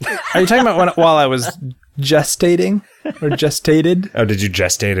Are you talking about while I was gestating or gestated? Oh, did you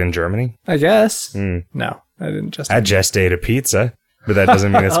gestate in Germany? I guess. Mm. No, I didn't gestate. I gestate a pizza, but that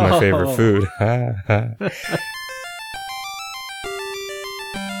doesn't mean it's my favorite food.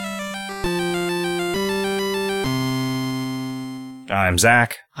 I'm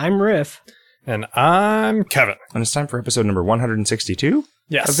Zach. I'm Riff. And I'm Kevin. And it's time for episode number 162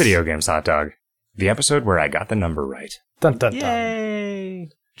 Yes. of Video Games Hot Dog. The episode where I got the number right. Dun, dun, dun. Yay!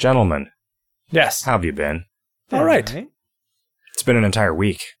 Gentlemen, Yes. how have you been? All right. It's been an entire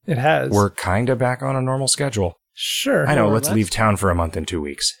week. It has. We're kind of back on a normal schedule. Sure. I know, More or let's less. leave town for a month and 2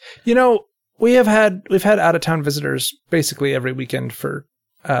 weeks. You know, we've had out of town visitors basically every weekend for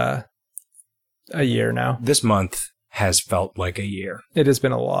a year now. This month has felt like a year. It has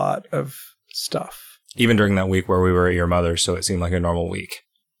been a lot of stuff. Even during that week where we were at your mother's, so it seemed like a normal week.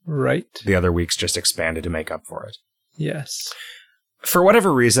 Right? The other weeks just expanded to make up for it. Yes. For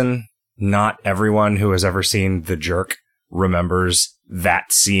whatever reason, not everyone who has ever seen The Jerk remembers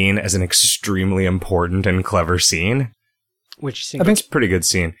that scene as an extremely important and clever scene. Which scene? I think It's a pretty good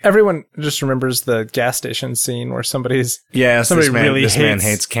scene. everyone just remembers the gas station scene where somebody's Yes, somebody this man, really this man hates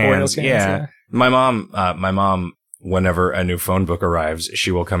hates cans. oil cans, Yeah. My mom, whenever a new phone book arrives,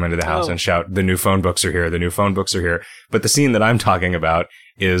 she will come into the house and shout, "The new phone books are here, the new phone books are here." But the scene that I'm talking about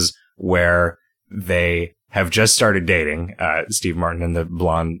is where they have just started dating, Steve Martin and the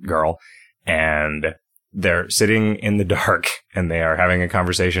blonde girl, and they're sitting in the dark and they are having a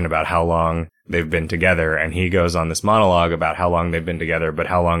conversation about how long they've been together. And he goes on this monologue about how long they've been together, but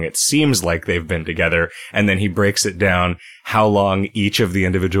how long it seems like they've been together. And then he breaks it down how long each of the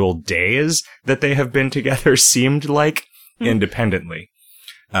individual days that they have been together seemed like independently.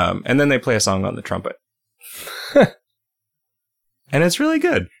 And then they play a song on the trumpet. And it's really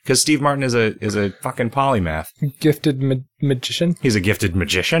good because Steve Martin is a fucking polymath. gifted magician. He's a gifted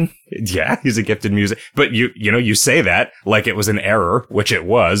magician. Yeah, he's a gifted music. But you say that like it was an error, which it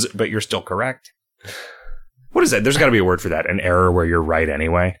was, but you're still correct. What is that? There's got to be a word for that. An error where you're right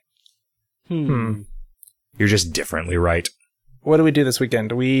anyway. You're just differently right. What did we do this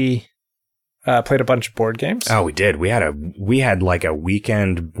weekend? We played a bunch of board games. Oh, we did. We had like a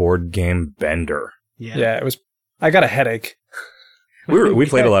weekend board game bender. Yeah, it was. I got a headache. We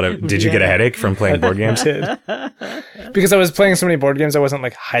played a lot of. Did you get a headache from playing board games? I did. Because I was playing so many board games, I wasn't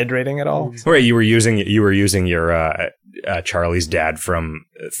like hydrating at all. Right, you were using your Charlie's dad from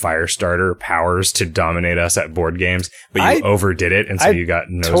Firestarter powers to dominate us at board games, but you overdid it, and so you got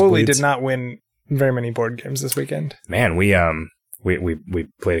nosebleeds. Totally did not win very many board games this weekend. Man, we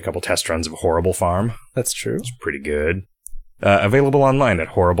played a couple test runs of Horrible Farm. That's true. It's pretty good. Available online at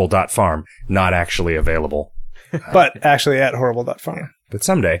horrible.farm. Not actually available. But actually at horrible.farm. But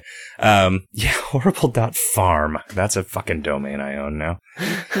someday. Horrible.farm. That's a fucking domain I own now.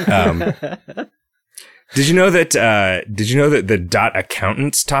 Did you know that the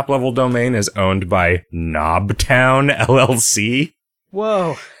 .accountants top level domain is owned by Knobtown LLC?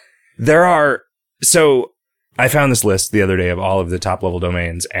 Whoa. So I found this list the other day of all of the top level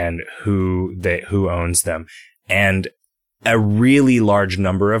domains and who owns them. And a really large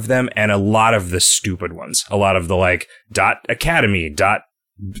number of them, and a lot of the stupid ones. A lot of the like .academy,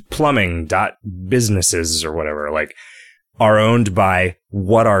 .plumbing, .businesses or whatever, like, are owned by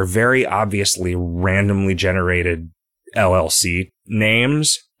what are very obviously randomly generated LLC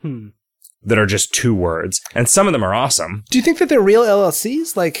names that are just two words. And some of them are awesome. Do you think that they're real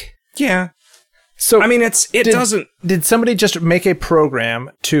LLCs? Like, Yeah. so I mean, Did somebody just make a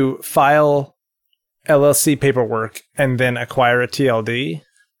program to file LLC paperwork and then acquire a TLD?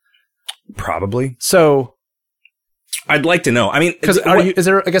 Probably. So, I'd like to know. I mean, because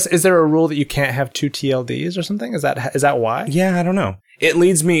is there a rule that you can't have two TLDs or something? Is that why? Yeah, I don't know. It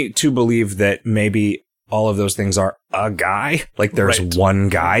leads me to believe that maybe all of those things are a guy. Like there's one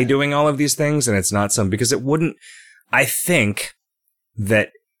guy doing all of these things, and it's not because it wouldn't. I think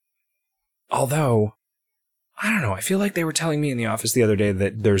that, although, I don't know, I feel like they were telling me in the office the other day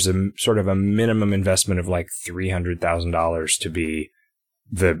that there's a sort of a minimum investment of like $300,000 to be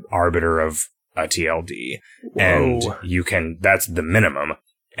the arbiter of a TLD. Whoa. And that's the minimum,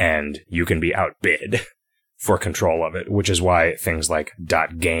 and you can be outbid for control of it, which is why things like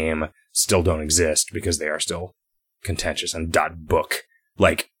 .game still don't exist, because they are still contentious, and .book,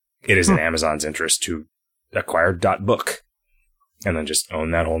 like, it is in Amazon's interest to acquire .book and then just own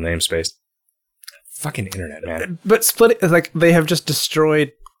that whole namespace. Fucking internet, man. But split it, like, they have just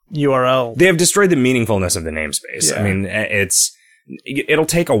destroyed URL. They have destroyed the meaningfulness of the namespace. Yeah. I mean, it'll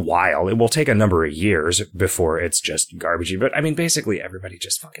take a while. It will take a number of years before it's just garbagey. But I mean, basically everybody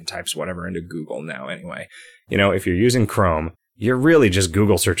just fucking types whatever into Google now anyway. You know, if you're using Chrome, you're really just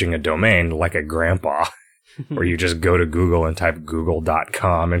Google searching a domain like a grandpa, or you just go to Google and type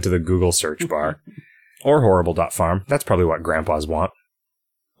google.com into the Google search bar, or horrible.farm. That's probably what grandpas want.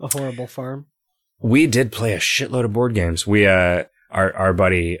 A horrible farm. We did play a shitload of board games. We, our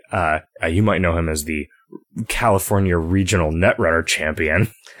buddy, you might know him as the California Regional Netrunner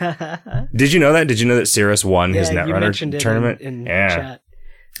Champion. Did you know that? Did you know that Cirrus won his Netrunner tournament? In chat.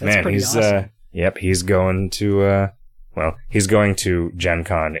 That's man, he's awesome. he's going to he's going to Gen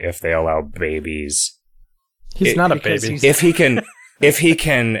Con if they allow babies. He's not a baby. If he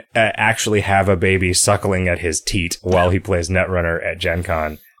can actually have a baby suckling at his teat while he plays Netrunner at Gen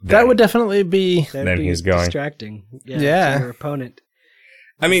Con, that would definitely be. Then he's going distracting. Yeah. To your opponent.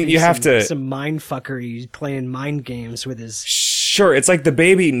 I mean, you have to some mind fuckery playing mind games with his. Sure, it's like the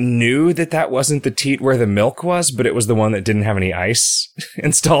baby knew that wasn't the teat where the milk was, but it was the one that didn't have any ice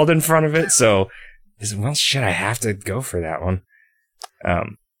installed in front of it. So, well, shit, I have to go for that one.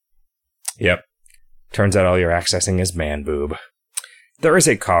 Yep. Turns out all you're accessing is man boob. There is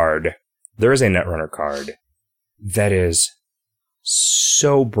a Netrunner card that is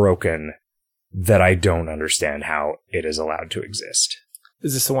so broken that I don't understand how it is allowed to exist.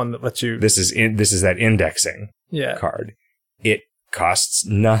 Is this the one that lets you? This is that indexing card. It costs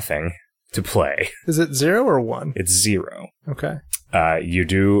nothing to play. Is it 0 or 1? It's 0. Okay.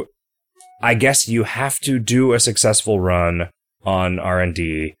 I guess you have to do a successful run on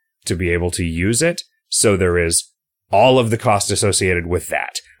R&D to be able to use it. So there is all of the cost associated with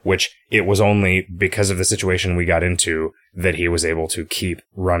that, which it was only because of the situation we got into that he was able to keep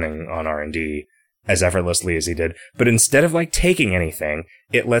running on R&D as effortlessly as he did. But instead of like taking anything,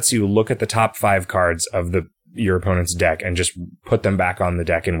 it lets you look at the top 5 cards of your opponent's deck and just put them back on the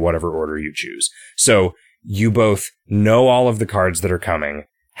deck in whatever order you choose. So you both know all of the cards that are coming,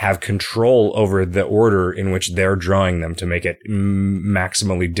 have control over the order in which they're drawing them to make it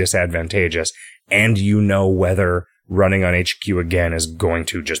maximally disadvantageous, and you know whether running on HQ again is going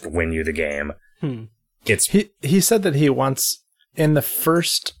to just win you the game. He said that he wants, in the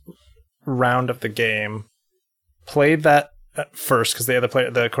first round of the game, played that at first because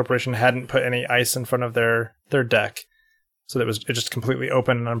the corporation hadn't put any ice in front of their deck, so it just completely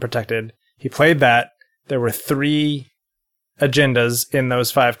open and unprotected. He played that. There were 3 agendas in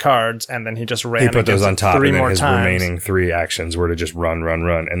those 5 cards, and then he just ran. He put those on top, 3 and then more his times. remaining 3 actions were to just run,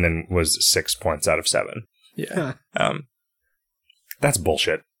 and then was 6 points out of 7. Yeah. That's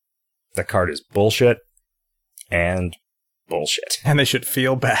bullshit. That card is bullshit and bullshit. And they should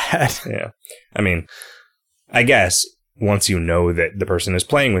feel bad. Yeah. I mean, I guess once you know that the person is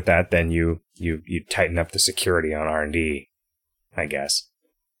playing with that, then you tighten up the security on R&D, I guess.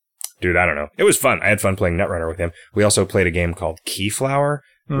 Dude, I don't know. It was fun. I had fun playing Netrunner with him. We also played a game called Keyflower,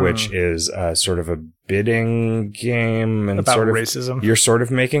 which is sort of a bidding game. And about sort of racism. You're sort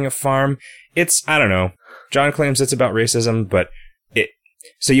of making a farm. It's, I don't know. John claims it's about racism, but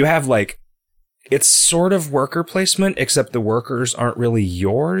so you have like, it's sort of worker placement, except the workers aren't really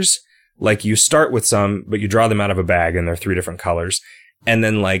yours. Like you start with some, but you draw them out of a bag and they're 3 different colors. And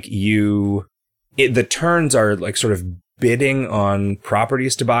then like the turns are like sort of bidding on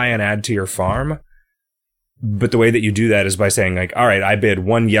properties to buy and add to your farm. But the way that you do that is by saying like, all right, I bid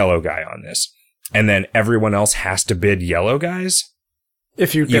 1 yellow guy on this. And then everyone else has to bid yellow guys.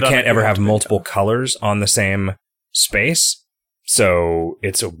 If you can't ever have multiple colors on the same space. So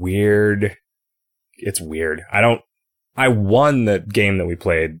it's weird. I won the game that we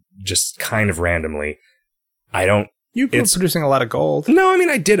played just kind of randomly. You were producing a lot of gold. No, I mean,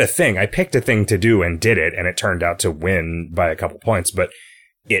 I did a thing. I picked a thing to do and did it, and it turned out to win by a couple points. But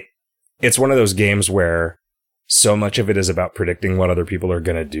it's one of those games where so much of it is about predicting what other people are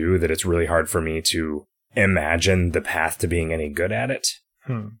going to do that it's really hard for me to imagine the path to being any good at it.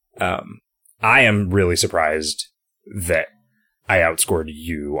 I am really surprised that I outscored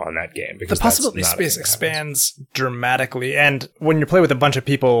you on that game, because the possibility space expands dramatically, and when you play with a bunch of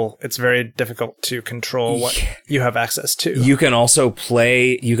people, it's very difficult to control what you have access to. You can also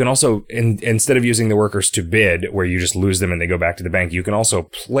instead of using the workers to bid, where you just lose them and they go back to the bank, you can also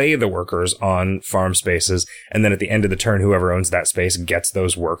play the workers on farm spaces, and then at the end of the turn, whoever owns that space gets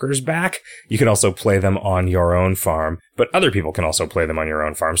those workers back. You can also play them on your own farm, but other people can also play them on your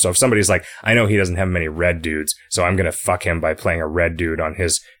own farm. So if somebody's like, I know he doesn't have many red dudes, so I'm going to fuck him by playing a red dude on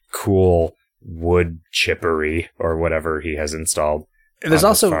his cool wood chippery or whatever he has installed. There's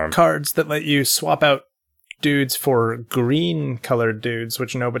also cards that let you swap out dudes for green colored dudes,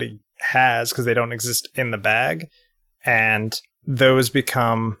 which nobody has because they don't exist in the bag. And those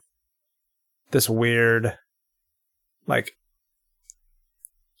become this weird, like,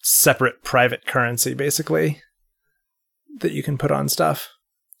 separate private currency, basically. that you can put on stuff.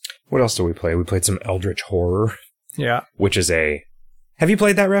 What else do we play? We played some Eldritch Horror. Yeah. Which is a... Have you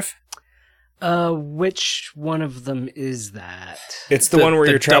played that, Riff? Which one of them is that? It's the one where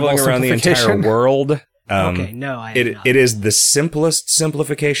you're traveling around the entire world. Okay, no, I have not. It is the simplest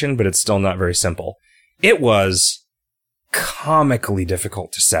simplification, but it's still not very simple. It was comically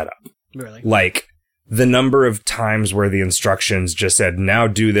difficult to set up. Really? Like, the number of times where the instructions just said, now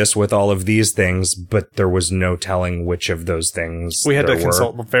do this with all of these things, but there was no telling which of those things we had to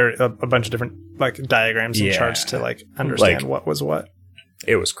consult a bunch of different like diagrams and charts to like understand what was what.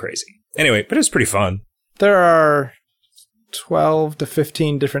 It was crazy. Anyway, but it was pretty fun. There are 12 to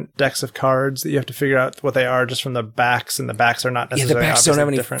 15 different decks of cards that you have to figure out what they are just from the backs, and the backs are not necessarily the backs don't have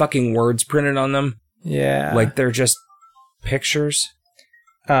any different. fucking words printed on them. Yeah. Like, they're just pictures.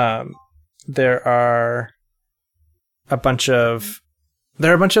 There are a bunch of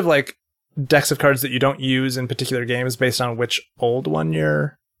like decks of cards that you don't use in particular games based on which old one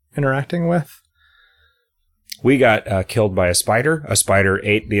you're interacting with. We got killed by a spider. A spider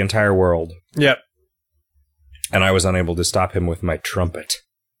ate the entire world. Yep. And I was unable to stop him with my trumpet.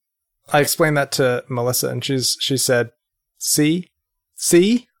 I explained that to Melissa, and she said, "See,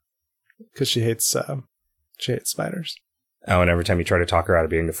 because she hates spiders." Oh, and every time you try to talk her out of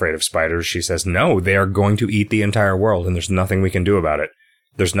being afraid of spiders, she says, "No, they are going to eat the entire world, and there's nothing we can do about it.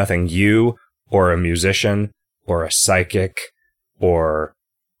 There's nothing you or a musician or a psychic or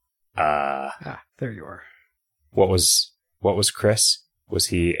there you are. What was Chris? Was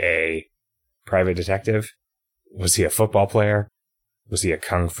he a private detective? Was he a football player? Was he a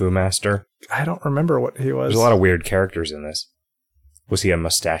kung fu master? I don't remember what he was. There's a lot of weird characters in this. Was he a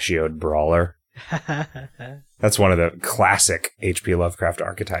mustachioed brawler? That's one of the classic H.P. Lovecraft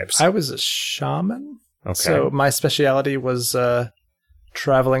archetypes. I was a shaman. Okay. So my speciality was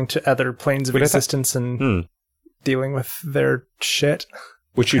traveling to other planes of existence and dealing with their shit.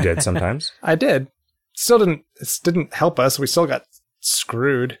 Which you did sometimes. I did. It didn't help us. We still got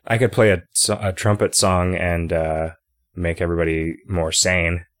screwed. I could play a trumpet song and make everybody more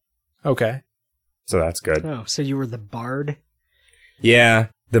sane. Okay. So that's good. Oh, so you were the bard? Yeah,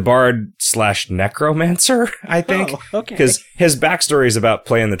 the bard / necromancer, I think. Oh, okay. Because his backstory is about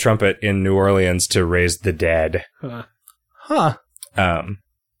playing the trumpet in New Orleans to raise the dead. Huh. And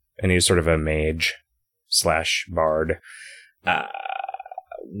he's sort of a mage / bard.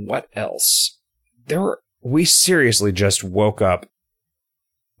 What else? We seriously just woke up.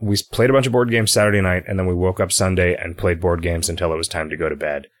 We played a bunch of board games Saturday night, and then we woke up Sunday and played board games until it was time to go to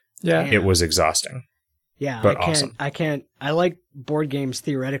bed. Yeah. It was exhausting. Yeah, but awesome. Awesome. I like board games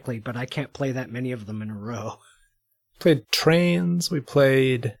theoretically, but I can't play that many of them in a row. Played Trains. We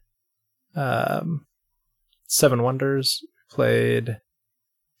played Seven Wonders. People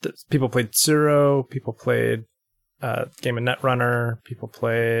played Tsuro. People played Game of Netrunner. People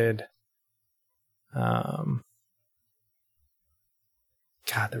played...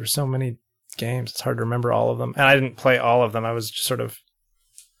 God, there were so many games. It's hard to remember all of them. And I didn't play all of them. I was just sort of...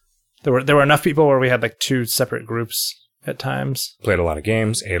 There were enough people where we had like 2 separate groups at times. Played a lot of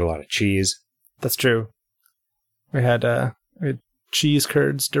games, ate a lot of cheese. That's true. We had cheese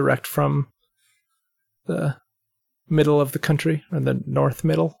curds direct from the middle of the country, or the north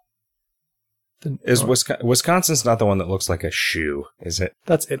middle. Wisconsin's not the one that looks like a shoe, is it?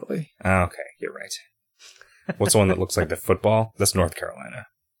 That's Italy. Oh, okay, you're right. What's the one that looks like the football? That's North Carolina.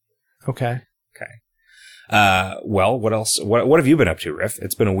 Okay. Well, what else? What have you been up to, Riff?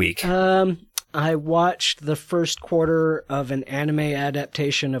 It's been a week. I watched the first quarter of an anime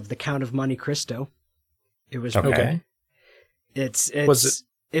adaptation of The Count of Monte Cristo. It was okay. It's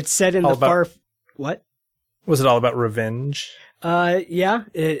set in what? Was it all about revenge? Yeah.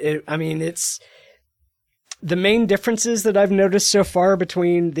 It's the main differences that I've noticed so far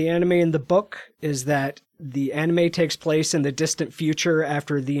between the anime and the book is that the anime takes place in the distant future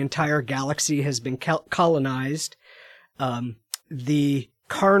after the entire galaxy has been colonized. The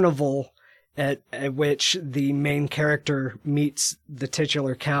carnival at which the main character meets the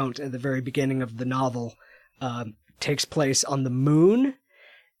titular count at the very beginning of the novel takes place on the moon.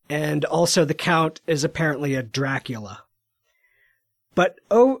 And also the count is apparently a Dracula. But,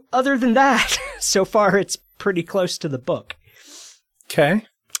 other than that, so far it's pretty close to the book. Okay.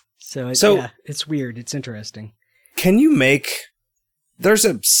 So it's weird. It's interesting. Can you make... There's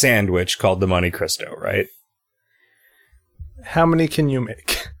a sandwich called the Monte Cristo, right? How many can you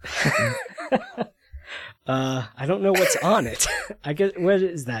make? I don't know what's on it. I guess, what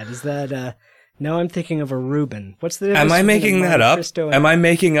is that? Is that, no, I'm thinking of a Reuben. What's the difference? Am I making that up? Am I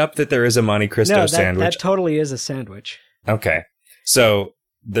making up that there is a Monte Cristo sandwich? That totally is a sandwich. Okay. So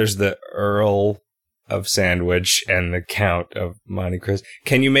there's the Earl of sandwich and the Count of Monte Cristo.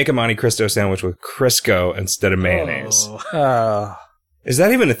 Can you make a Monte Cristo sandwich with Crisco instead of mayonnaise? Oh. Is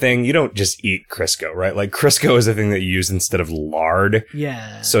that even a thing? You don't just eat Crisco, right? Like Crisco is a thing that you use instead of lard.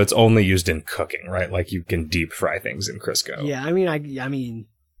 Yeah. So it's only used in cooking, right? Like you can deep fry things in Crisco. Yeah, I mean,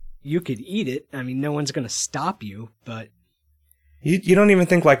 you could eat it. I mean, no one's going to stop you, but... You don't even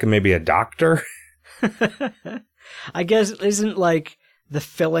think like maybe a doctor? I guess isn't like the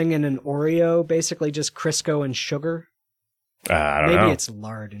filling in an Oreo basically just Crisco and sugar? I don't know. Maybe it's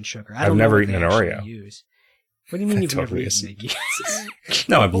lard and sugar. I've never eaten an Oreo. Use. What do you mean you've never Totally eaten it?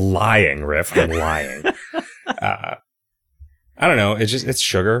 No, I'm lying, Riff. I'm lying. I don't know. It's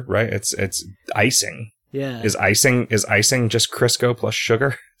sugar, right? It's icing. Yeah. Is icing just Crisco plus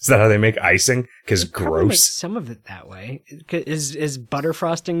sugar? Is that how they make icing? Because Probably make gross. some of it that way. Is butter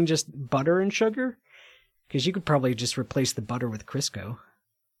frosting just butter and sugar? Because you could probably just replace the butter with Crisco.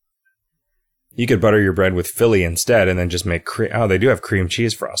 You could butter your bread with Philly instead, and then just make cream. Oh, they do have cream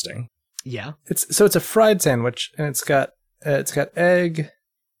cheese frosting. Yeah. It's a fried sandwich, and it's got egg,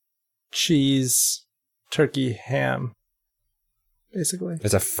 cheese, turkey, ham. Basically,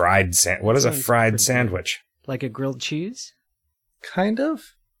 It's a fried sandwich. What is a Sounds fried pretty sandwich? Like a grilled cheese? kind of.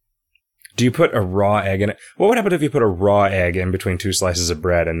 Do you put a raw egg in it? What would happen if you put a raw egg in between two slices of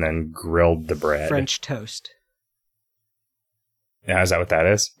bread and then grilled the bread? French toast. Yeah, is that what that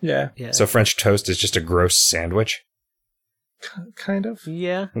is? Yeah, Yeah. So French toast is just a gross sandwich? kind of.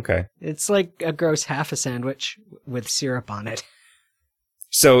 Yeah. Okay. It's like a gross half a sandwich with syrup on it.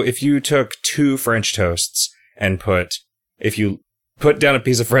 So if you took 2 French toasts and if you put down a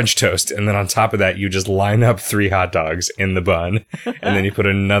piece of French toast and then on top of that you just line up 3 hot dogs in the bun and then you put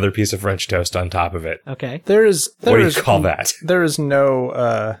another piece of French toast on top of it. Okay. What What do you call that? There is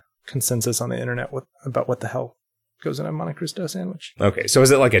no consensus on the internet about what the hell goes in a Monte Cristo sandwich. Okay, so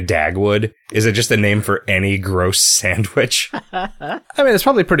is it like a Dagwood? Is it just a name for any gross sandwich? I mean, it's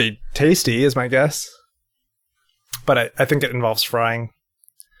probably pretty tasty, is my guess. But I think it involves frying.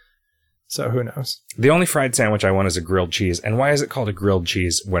 So who knows? The only fried sandwich I want is a grilled cheese. And why is it called a grilled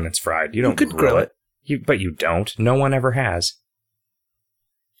cheese when it's fried? You don't could grill it. But you don't. No one ever has.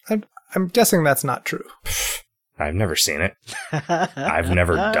 I'm guessing that's not true. I've never seen it. I've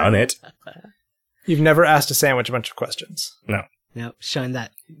never done it. You've never asked a sandwich a bunch of questions. No. Yep. Shine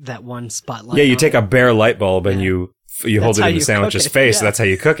that one spotlight. Yeah, you on take it. a bare light bulb and you hold it how in the you sandwich's cook it, face. yeah. That's how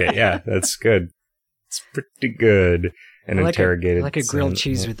you cook it. Yeah, that's good. It's pretty good. And I like interrogated. like a grilled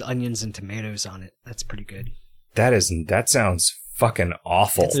cheese with onions and tomatoes on it. That's pretty good. That sounds fucking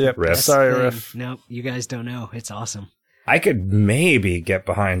awful, Yep. Riff. Sorry, Thing. Riff. Nope, you guys don't know. It's awesome. I could maybe get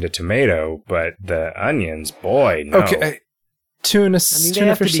behind a tomato, but the onions, boy, no. Okay. Tuna I mean, they tuna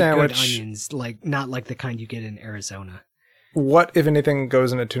have to fish be sandwich. good onions, like not like the kind you get in Arizona. What, if anything,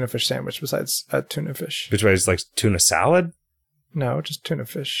 goes in a tuna fish sandwich besides a tuna fish? Which way is like tuna salad? No, just tuna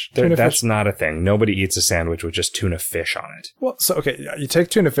fish. That's Fish. not a thing. Nobody eats a sandwich with just tuna fish on it. Well, so okay, yeah, you take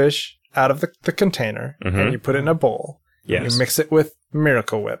tuna fish out of the container Mhm. and you put it in a bowl. Yes. You mix it with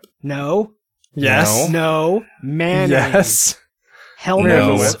Miracle Whip. No, Yes. no, mayonnaise. Yes.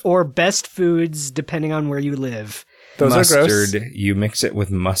 Hellman's No. or Best Foods, depending on where you live. Those mustard. are gross. You mix it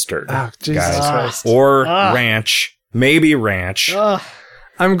with mustard. Oh, Jesus guys. Christ. Or Ah. ranch. Maybe ranch. Ugh,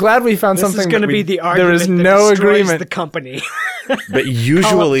 I'm glad we found this something. is going to that be we- the argument There is that no destroys agreement. the company. But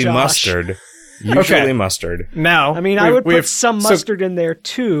usually Josh. mustard. Usually Okay. mustard. Now, I mean, I would put we've- some so- mustard in there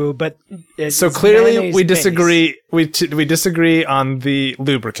too, but it's So clearly, mayonnaise we base. disagree. We disagree on the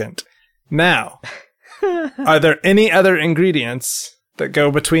lubricant. Now, are there any other ingredients that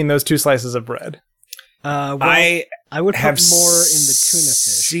go between those 2 slices of bread? Well, I I would put have more in the tuna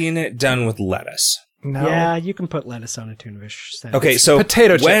fish. seen it done with lettuce. No. Yeah, you can put lettuce on a tuna fish sandwich. Okay, so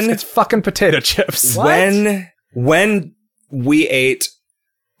Potato chips. when It's fucking potato chips. What? when we ate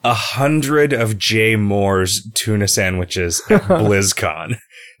 100 of Jay Moore's tuna sandwiches at BlizzCon,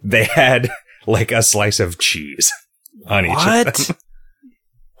 they had like a slice of cheese on each of What? them.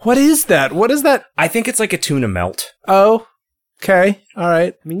 What is that? What is that? I think it's like a tuna melt. Oh, okay. All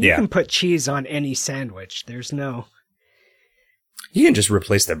right. I mean, you Yeah. can put cheese on any sandwich. There's no... You can just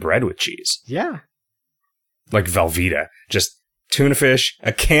replace the bread with cheese. Yeah. Like Velveeta. Just tuna fish,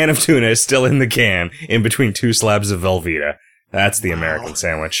 a can of tuna is still in the can, in between 2 slabs of Velveeta. That's the American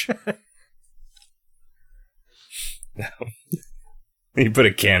sandwich. You put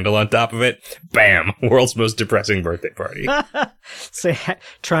a candle on top of it, bam, world's most depressing birthday party. So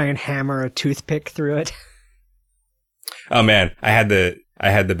try and hammer a toothpick through it. Oh man, I had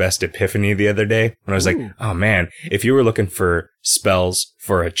the best epiphany the other day when I was Ooh. like, oh man, if you were looking for spells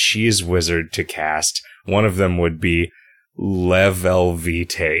for a cheese wizard to cast, one of them would be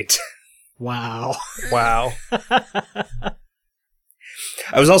Levelvitate. Wow. Wow.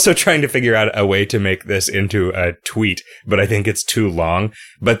 I was also trying to figure out a way to make this into a tweet, but I think it's too long.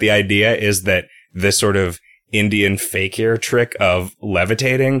 But the idea is that this sort of Indian fakir trick of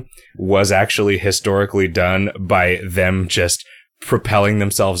levitating was actually historically done by them just propelling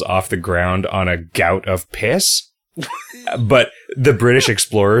themselves off the ground on a gout of piss. But the British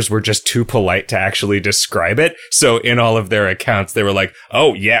explorers were just too polite to actually describe it. So in all of their accounts, they were like,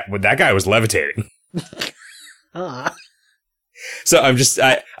 oh, yeah, well, that guy was levitating. So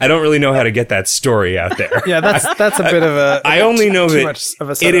I don't really know how to get that story out there. Yeah, that's a bit of a... I only know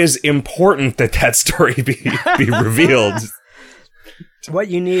that it is important that story be revealed. What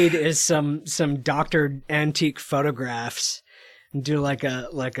you need is some doctored antique photographs. Do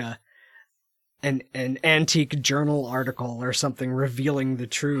an antique journal article or something revealing the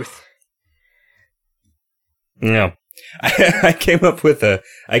truth. Yeah. I came up with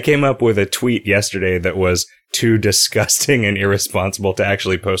a tweet yesterday that was too disgusting and irresponsible to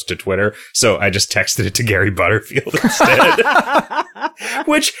actually post to Twitter, so I just texted it to Gary Butterfield instead.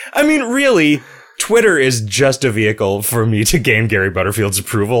 Which, I mean, really, Twitter is just a vehicle for me to gain Gary Butterfield's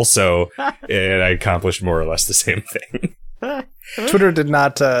approval, so I accomplished more or less the same thing. Twitter did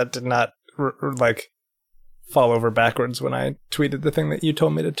not fall over backwards when I tweeted the thing that you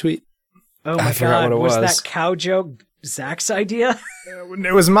told me to tweet. Oh my God! Was that cow joke Zach's idea?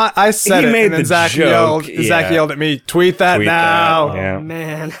 It was I said it, and then Zach yelled. Zach yelled at me, "Tweet that now!" Oh yeah.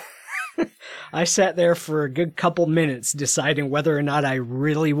 Man, I sat there for a good couple minutes deciding whether or not I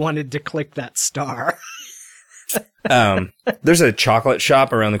really wanted to click that star. There's a chocolate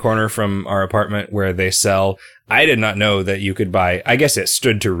shop around the corner from our apartment where they sell. I did not know that you could buy. I guess it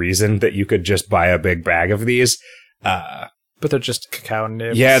stood to reason that you could just buy a big bag of these. But they're just cacao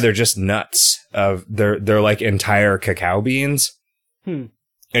nibs. Yeah, they're just nuts. They're like entire cacao beans. And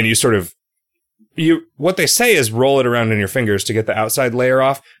what they say is roll it around in your fingers to get the outside layer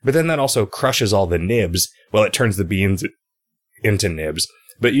off, but then that also crushes all the nibs. Well, it turns the beans into nibs.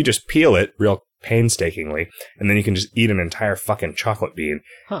 But you just peel it real painstakingly, and then you can just eat an entire fucking chocolate bean.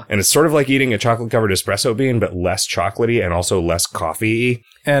 Huh. And it's sort of like eating a chocolate-covered espresso bean, but less chocolatey and also less coffee-y.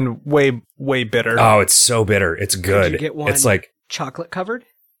 And way, way bitter. Oh, it's so bitter. It's good. Could you get one it's like chocolate-covered?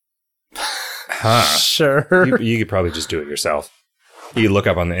 Huh. Sure. You could probably just do it yourself. You look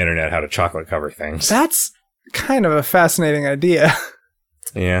up on the internet how to chocolate cover things. That's kind of a fascinating idea.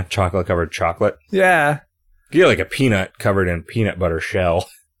 Yeah, chocolate-covered chocolate. Yeah. You get like a peanut covered in peanut butter shell.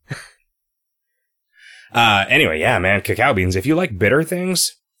 Anyway, yeah, man, cacao beans. If you like bitter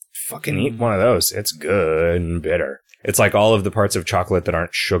things, fucking eat one of those. It's good and bitter. It's like all of the parts of chocolate that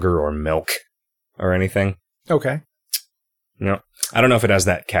aren't sugar or milk or anything. Okay. No, I don't know if it has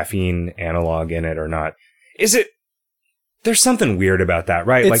that caffeine analog in it or not. Is it? There's something weird about that,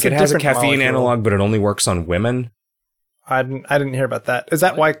 right? Like it has a caffeine analog, but it only works on women. I didn't hear about that. Is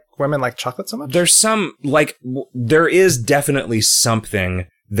that why women like chocolate so much? There's there is definitely something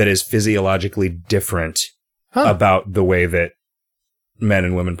that is physiologically different about the way that men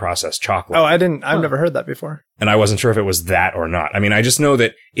and women process chocolate. Oh, I've never heard that before. And I wasn't sure if it was that or not. I mean, I just know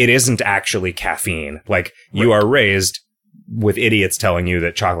that it isn't actually caffeine. Like, you are raised with idiots telling you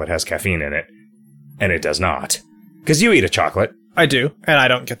that chocolate has caffeine in it, and it does not. Because you eat a chocolate. I do, and I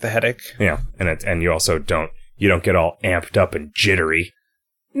don't get the headache. Yeah, and you also don't get all amped up and jittery.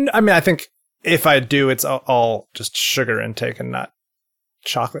 I mean, I think if I do, it's all just sugar intake and not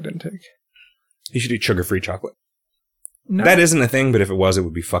chocolate intake. You should eat sugar-free chocolate. No. That isn't a thing, but if it was, it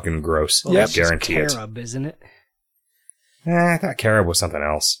would be fucking gross. Well, that's guarantee just carob, isn't it? I thought carob was something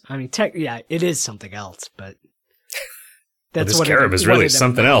else. I mean, yeah, it is something else, but that's what carob is really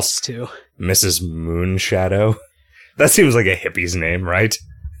something else. Too. Mrs. Moonshadow. That seems like a hippie's name, right?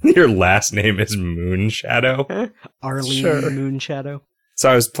 Your last name is Moonshadow. Arlene Moonshadow. So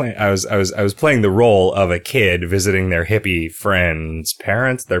I was playing the role of a kid visiting their hippie friend's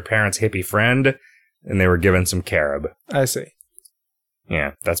parents, their parents' hippie friend, and they were given some carob. I see.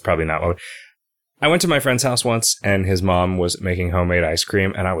 Yeah, that's probably not what. I went to my friend's house once, and his mom was making homemade ice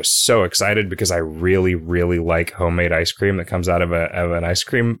cream, and I was so excited because I really, really like homemade ice cream that comes out of an ice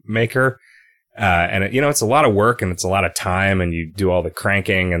cream maker. And it's a lot of work and it's a lot of time, and you do all the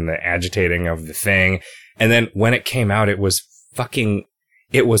cranking and the agitating of the thing. And then when it came out, it was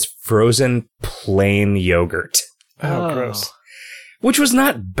frozen plain yogurt. Oh, gross. Which was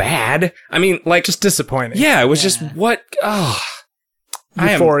not bad. I mean, like, just disappointing. Yeah, it was just what? Oh,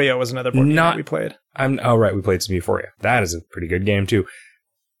 Euphoria was another board game that we played. Right, we played some Euphoria. That is a pretty good game too.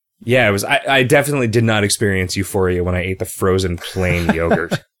 Yeah, it was. I definitely did not experience Euphoria when I ate the frozen plain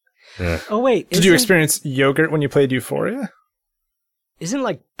yogurt. Oh wait, did you experience yogurt when you played Euphoria? Isn't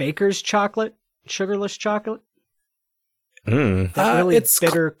like baker's chocolate, sugarless chocolate? Mm. That really it's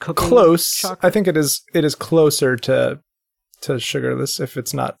bitter cooking close. chocolate? I think it is closer to sugarless if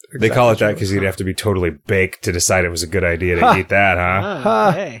it's not. They call it that exactly because you'd have to be totally baked to decide it was a good idea to eat that, huh? Ah,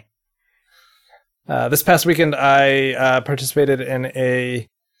 okay. This past weekend, I participated in a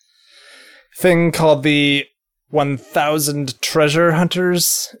thing called the 1000 Treasure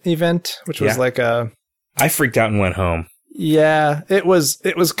Hunters event, which was like a... I freaked out and went home. Yeah, it was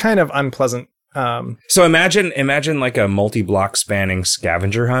kind of unpleasant. So imagine like a multi-block spanning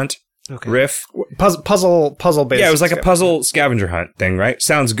scavenger hunt riff. Puzzle based. Yeah, it was like a puzzle scavenger hunt thing, right?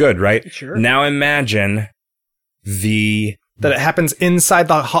 Sounds good, right? Sure. Now imagine that it happens inside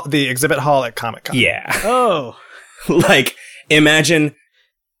the exhibit hall at Comic-Con. Yeah. Oh. Like, imagine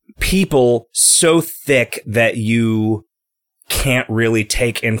people so thick that you can't really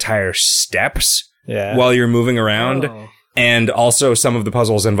take entire steps while you're moving around. Oh. And also some of the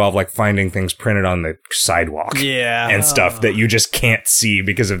puzzles involve like finding things printed on the sidewalk and stuff that you just can't see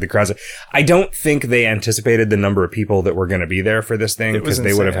because of the crowds. I don't think they anticipated the number of people that were going to be there for this thing because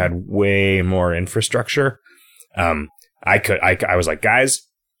they would have had way more infrastructure. I was like, guys,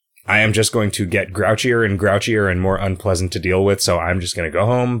 I am just going to get grouchier and more unpleasant to deal with. So I'm just going to go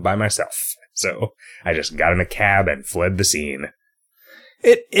home by myself. So I just got in a cab and fled the scene.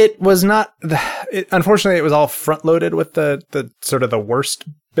 It was not. Unfortunately, it was all front loaded with the sort of the worst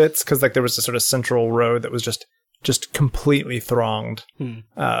bits because like there was a sort of central road that was just completely thronged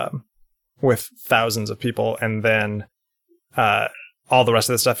with thousands of people, and then all the rest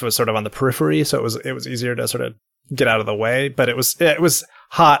of the stuff was sort of on the periphery, so it was easier to sort of get out of the way. But it was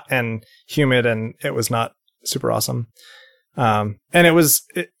hot and humid, and it was not super awesome. And it was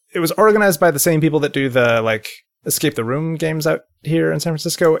organized by the same people that do the like Escape the Room games out here in San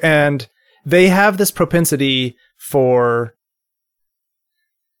Francisco, and they have this propensity for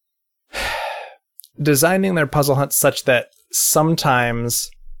designing their puzzle hunts such that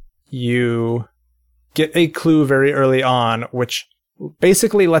sometimes you get a clue very early on, which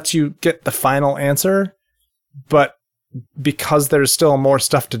basically lets you get the final answer, but because there's still more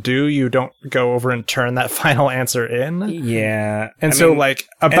stuff to do, you don't go over and turn that final answer in. Yeah. And so like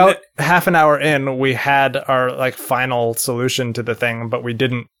about half an hour in, we had our like final solution to the thing, but we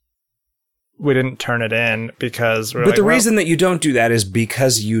didn't turn it in because we're the reason that you don't do that is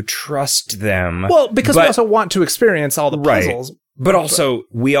because you trust them. Well, because we also want to experience all the puzzles. Right. But also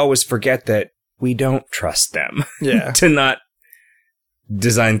we always forget that we don't trust them. Yeah. To not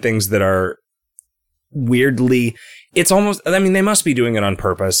design things that are weirdly, it's almost, I mean, they must be doing it on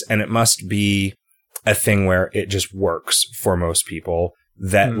purpose, and it must be a thing where it just works for most people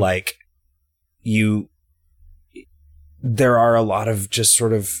that like there are a lot of just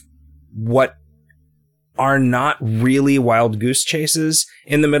sort of what are not really wild goose chases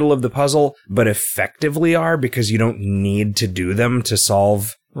in the middle of the puzzle, but effectively are because you don't need to do them to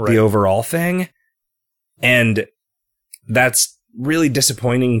solve the overall thing. And that's really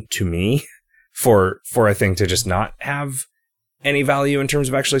disappointing to me. For a thing to just not have any value in terms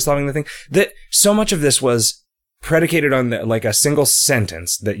of actually solving the thing. That so much of this was predicated on like a single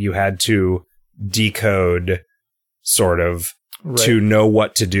sentence that you had to decode sort of to know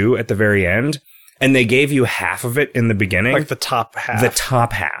what to do at the very end. And they gave you half of it in the beginning. Like the top half. The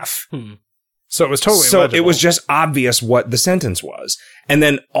top half. So it was totally So legible. it was just obvious what the sentence was. And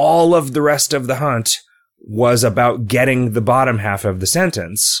then all of the rest of the hunt was about getting the bottom half of the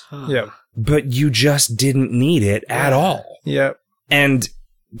sentence. Yep. But you just didn't need it at all. Yep. And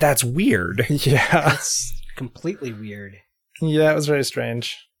that's weird. Yeah. That's completely weird. Yeah, it was very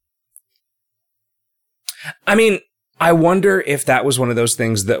strange. I mean, I wonder if that was one of those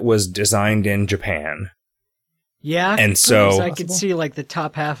things that was designed in Japan. Yeah. And so I could see like the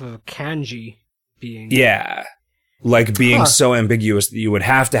top half of kanji being. Yeah. Like being so ambiguous that you would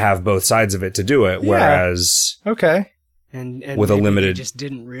have to have both sides of it to do it. Whereas. Okay. And with a limited, they just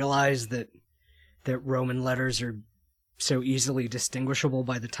didn't realize that Roman letters are so easily distinguishable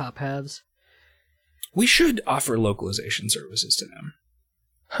by the top halves. We should offer localization services to them.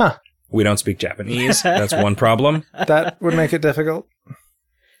 Huh. We don't speak Japanese. That's one problem. That would make it difficult.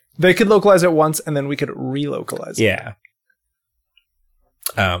 They could localize it once, and then we could relocalize it. Yeah.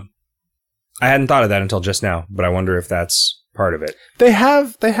 I hadn't thought of that until just now, but I wonder if that's part of it. They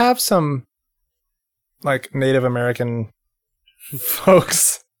have some like Native American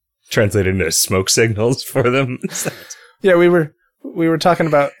folks translated into smoke signals for them. Yeah, we were talking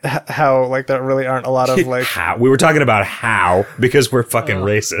about how like there really aren't a lot of like how we were talking about how because we're fucking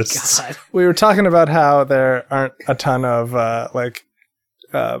racists. God. We were talking about how there aren't a ton of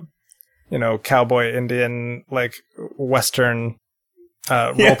cowboy Indian like Western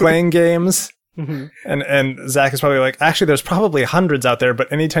role-playing games. Mhm. And Zach is probably like, actually, there's probably hundreds out there,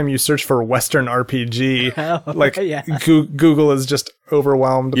 but anytime you search for Western RPG, like yeah. Google is just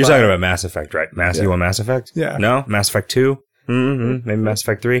overwhelmed. You're by talking about Mass Effect, right? You want Mass Effect? Yeah. No? Mass Effect 2? Mm-hmm. Maybe Mass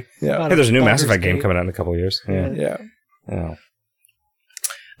Effect 3? Yeah. Hey, there's a new Mass Baldur's Effect game Gate. coming out in a couple of years. Yeah. Yeah.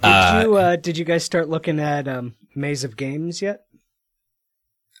 Oh. Did you guys start looking at Maze of Games yet?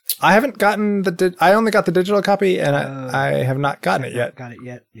 I haven't gotten I only got the digital copy, and I have not gotten it yet. Got it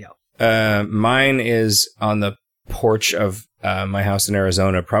yet? Yeah. Mine is on the porch of my house in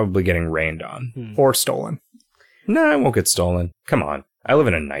Arizona, probably getting rained on. Or stolen. No, it won't get stolen. Come on. I live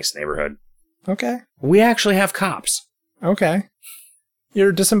in a nice neighborhood. Okay. We actually have cops. Okay.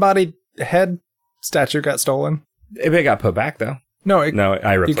 Your disembodied head statue got stolen. It got put back, though. No,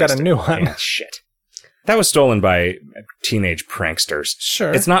 I replaced you got a new it. one. Yeah, shit. That was stolen by teenage pranksters.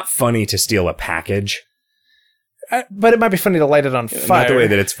 Sure. It's not funny to steal a package. But it might be funny to light it on fire. Not the way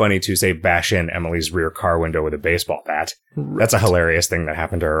that it's funny to, say, bash in Emily's rear car window with a baseball bat. Right. That's a hilarious thing that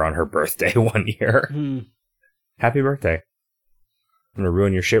happened to her on her birthday one year. Happy birthday. I'm going to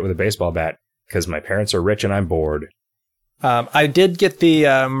ruin your shit with a baseball bat because my parents are rich and I'm bored. I did get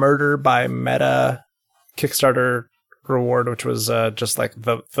the Murder by Meta Kickstarter reward, which was just like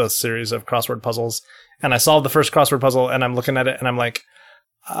the series of crossword puzzles. And I solved the first crossword puzzle, and I'm looking at it, and I'm like,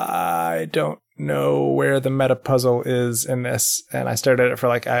 I don't know where the meta puzzle is in this. And I stared at it for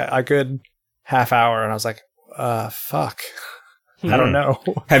like a good half hour, and I was like, fuck. I don't know.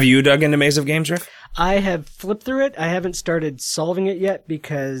 Have you dug into Maze of Games, Rick? I have flipped through it. I haven't started solving it yet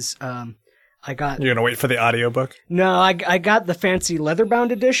because I got... You're going to wait for the audiobook? No, I got the fancy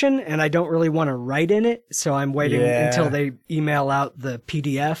leather-bound edition, and I don't really want to write in it, so I'm waiting until they email out the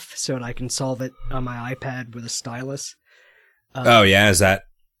PDF so that I can solve it on my iPad with a stylus. Oh, yeah?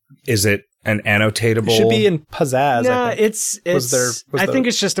 Is it an annotatable? It should be in Pizzazz. No, I think. it's. I think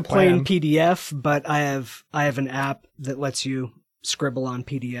it's just a plain plan. PDF, but I have an app that lets you scribble on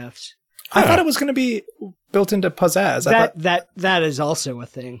PDFs. I thought it was going to be built into Pizzazz. That is also a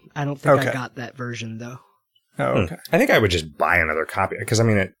thing. I don't think Okay. I got that version though. Oh, okay. I think I would just buy another copy because I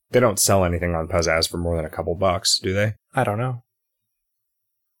mean they don't sell anything on Pizzazz for more than a couple bucks, do they? I don't know.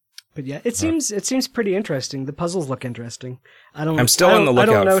 But yeah, it seems pretty interesting. The puzzles look interesting. I'm still on the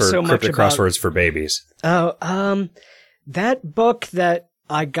lookout for cryptic crosswords for babies. Oh, that book that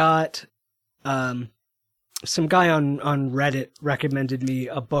I got, some guy on Reddit recommended me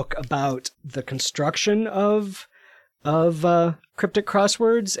a book about the construction of cryptic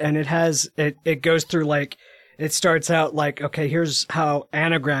crosswords, and it goes through like, it starts out like, okay, here's how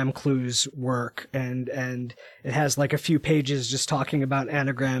anagram clues work, and it has like a few pages just talking about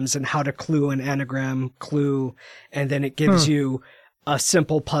anagrams and how to clue an anagram clue, and then it gives you a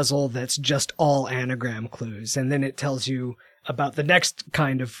simple puzzle that's just all anagram clues, and then it tells you about the next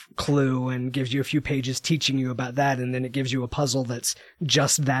kind of clue and gives you a few pages teaching you about that, and then it gives you a puzzle that's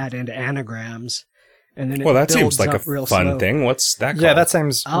just that and anagrams. And then Well, that seems like a real fun slow. thing. What's that called? Yeah, that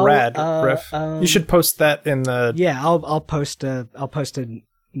seems rad, Riff. You should post that in the... Yeah, I'll post a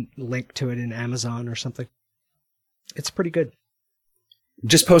link to it in Amazon or something. It's pretty good.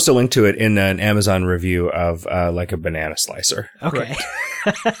 Just post a link to it in an Amazon review of like a banana slicer. Okay.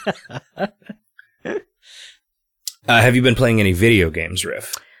 Have you been playing any video games,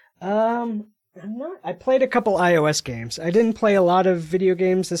 Riff? I played a couple iOS games. I didn't play a lot of video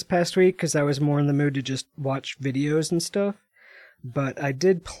games this past week because I was more in the mood to just watch videos and stuff. But I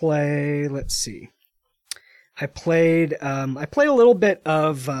did play, let's see. I played a little bit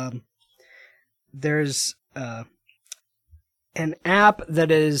of, there's an app that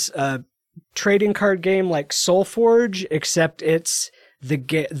is a trading card game like SoulForge, except it's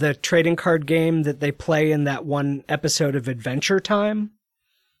the trading card game that they play in that one episode of Adventure Time.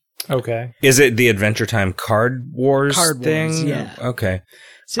 Okay. Is it the Adventure Time Card Wars thing? Yeah. Okay.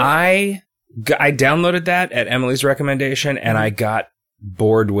 So, I downloaded that at Emily's recommendation, and I got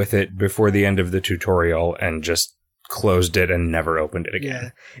bored with it before the end of the tutorial and just closed it and never opened it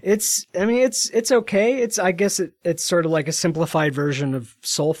again. Yeah. It's okay. I guess it's sort of like a simplified version of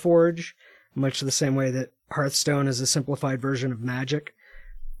SoulForge, much the same way that Hearthstone is a simplified version of Magic.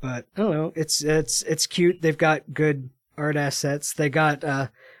 But I don't know. It's cute. They've got good art assets. They got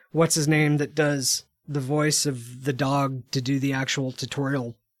what's his name that does the voice of the dog to do the actual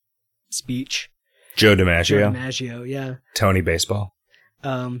tutorial speech. Joe DiMaggio. Joe DiMaggio, yeah. Tony Baseball.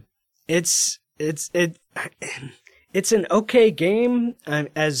 It's an okay game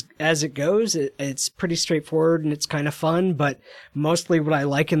as it goes. It's pretty straightforward and it's kind of fun, but mostly what I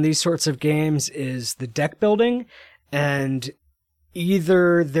like in these sorts of games is the deck building, and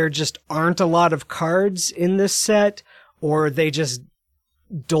either there just aren't a lot of cards in this set, or they just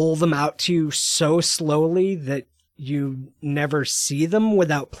dole them out to you so slowly that you never see them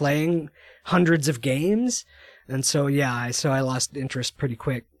without playing hundreds of games. And so, I lost interest pretty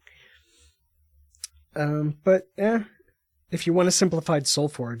quick. But if you want a simplified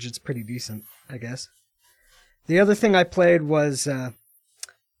Soulforge, it's pretty decent, I guess. The other thing I played was, the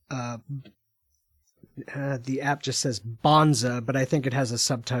app just says Bonza, but I think it has a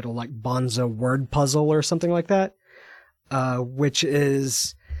subtitle like Bonza Word Puzzle or something like that, which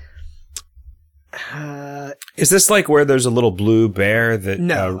is... is this like where there's a little blue bear that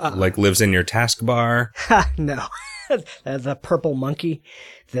no, lives in your taskbar? No. The purple monkey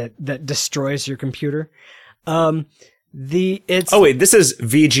that destroys your computer. Oh wait, this is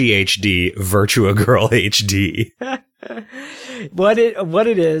VGHD, Virtua Girl HD. What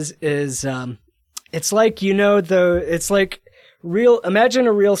it is it's like, it's like imagine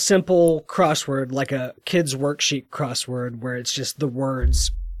a real simple crossword, like a kid's worksheet crossword where it's just the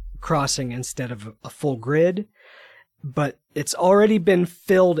words crossing instead of a full grid, but it's already been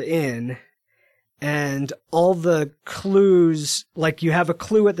filled in, and all the clues, like you have a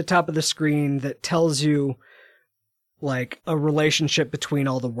clue at the top of the screen that tells you like a relationship between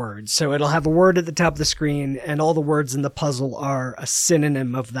all the words. So it'll have a word at the top of the screen, and all the words in the puzzle are a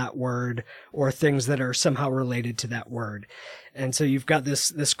synonym of that word or things that are somehow related to that word. And so you've got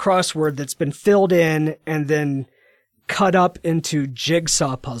this crossword that's been filled in and then cut up into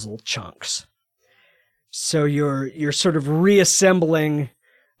jigsaw puzzle chunks. So you're sort of reassembling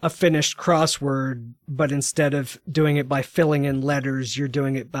a finished crossword, but instead of doing it by filling in letters, you're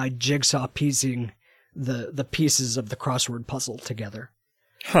doing it by jigsaw piecing the pieces of the crossword puzzle together.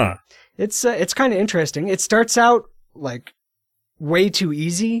 Huh. It's kind of interesting. It starts out like way too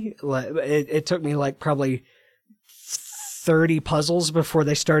easy. It took me like probably 30 puzzles before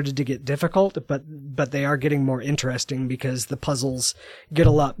they started to get difficult, but they are getting more interesting because the puzzles get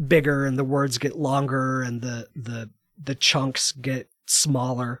a lot bigger and the words get longer and the chunks get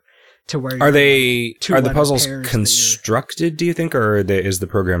smaller to where are the puzzles constructed, do you think, or is the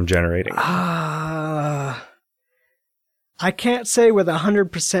program generating? I can't say with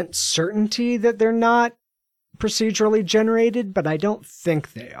 100% certainty that they're not procedurally generated, but I don't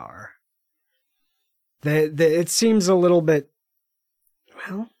think they are. It seems a little bit,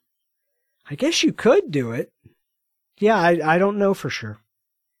 well, I guess you could do it. Yeah, I don't know for sure.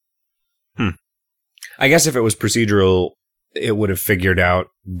 I guess if it was procedural, it would have figured out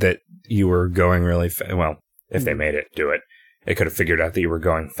that you were going really fast. Well, if they made it do it, it could have figured out that you were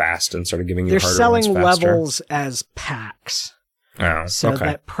going fast and started giving you harder ones faster. They're selling levels as packs. Oh, so okay.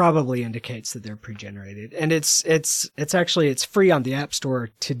 That probably indicates that they're pre-generated. And it's free on the App Store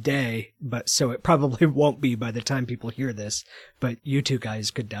today, but so it probably won't be by the time people hear this, but you two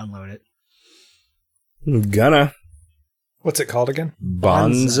guys could download it. Gonna. What's it called again?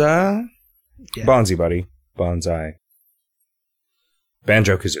 Bonza? Yeah. Bonzi, buddy. Bonsai.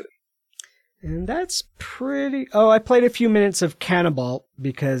 Banjo-Kazooie. And that's pretty... Oh, I played a few minutes of Cannibal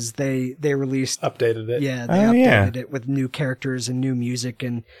because they released... Updated it. Yeah, they updated it with new characters and new music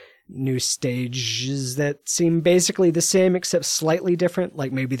and new stages that seem basically the same except slightly different.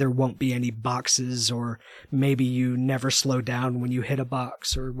 Like maybe there won't be any boxes, or maybe you never slow down when you hit a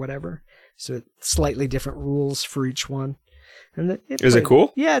box or whatever. So slightly different rules for each one. And is it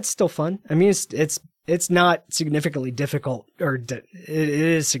cool? Yeah, it's still fun. I mean, it's not significantly difficult, or it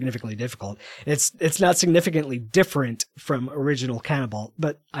is significantly difficult. It's not significantly different from original Cannibal,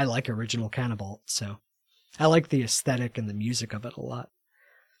 but I like original Cannibal, so I like the aesthetic and the music of it a lot.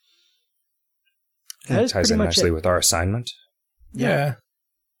 That ties in nicely with our assignment. Yeah.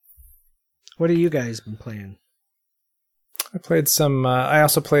 What have you guys been playing? I played some. I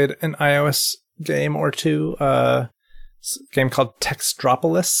also played an iOS game or two. A game called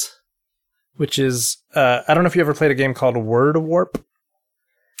Textropolis, which is I don't know if you ever played a game called Word Warp.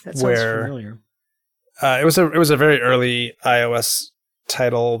 That sounds familiar. It was a very early iOS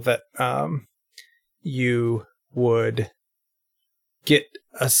title that you would get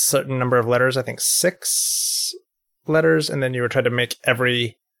a certain number of letters, I think 6 letters, and then you would try to make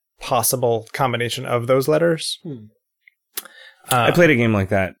every possible combination of those letters. I played a game like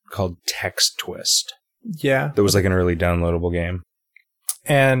that called Text Twist. Yeah. That was like an early downloadable game.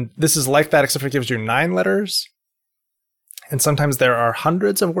 And this is like that, except for it gives you 9 letters. And sometimes there are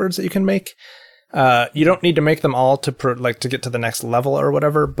hundreds of words that you can make. You don't need to make them all to get to the next level or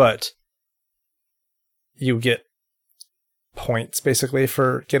whatever, but you get points basically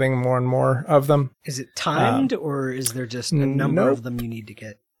for getting more and more of them. Is it timed, or is there just a number of them you need to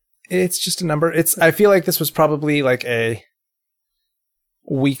get? It's just a number. I feel like this was probably like a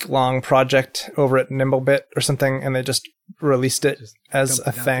week-long project over at Nimblebit or something, and they just released it as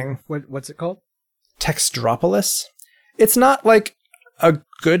a thing. What's it called? Textropolis. It's not like a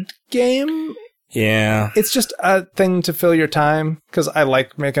good game. Yeah. It's just a thing to fill your time, because I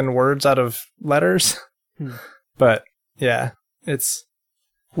like making words out of letters. But yeah, it's...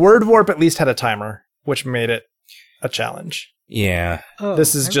 Word Warp at least had a timer, which made it a challenge. Yeah. Oh,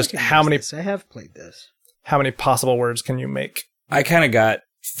 This is just how many... I have played this. How many possible words can you make? I kind of got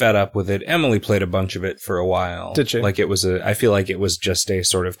fed up with it. Emily played a bunch of it for a while. Did she? Like it was I feel like it was just a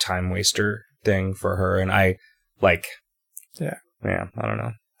sort of time waster thing for her, and I like. Yeah, I don't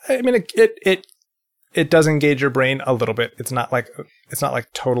know. I mean, it does engage your brain a little bit. It's not like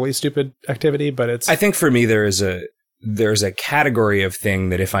totally stupid activity, but it's. I think for me there's a category of thing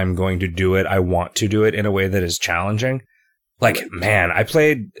that if I'm going to do it, I want to do it in a way that is challenging. Like, man, I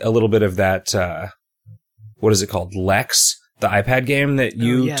played a little bit of that. What is it called? Lex, the iPad game that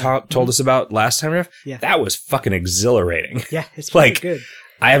you told us about last time, Riff? Yeah. That was fucking exhilarating. Yeah, it's pretty good.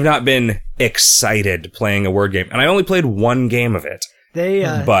 I have not been excited playing a word game, and I only played one game of it.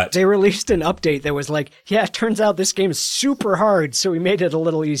 They released an update that was like, yeah, it turns out this game is super hard, so we made it a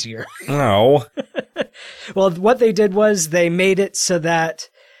little easier. Oh. Well, what they did was they made it so that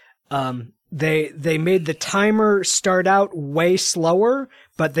they made the timer start out way slower,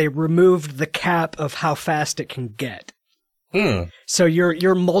 but they removed the cap of how fast it can get. So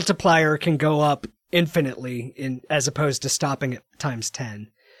your multiplier can go up infinitely as opposed to stopping at times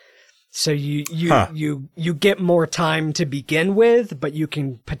 10. So you get more time to begin with, but you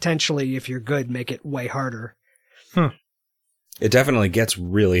can potentially, if you're good, make it way harder. It definitely gets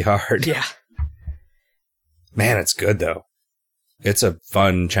really hard. Yeah. Man, it's good though. It's a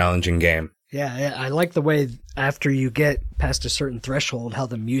fun, challenging game. Yeah, I like the way after you get past a certain threshold, how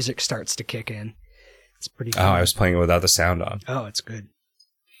the music starts to kick in. It's pretty cool. Oh, I was playing it without the sound on. Oh, it's good.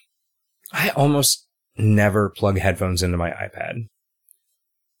 I almost never plug headphones into my iPad.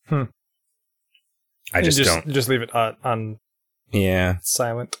 I just don't. Just leave it on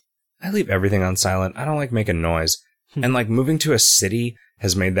silent. I leave everything on silent. I don't like making noise. And like moving to a city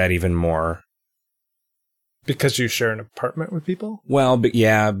has made that even more. Because you share an apartment with people? Well, but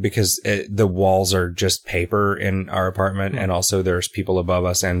yeah, because the walls are just paper in our apartment, and also there's people above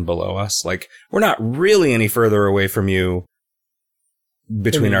us and below us. Like, we're not really any further away from you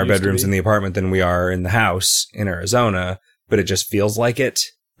between our bedrooms and the apartment than we are in the house in Arizona, but it just feels like it.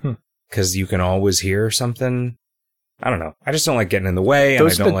 Because you can always hear something. I don't know. I just don't like getting in the way.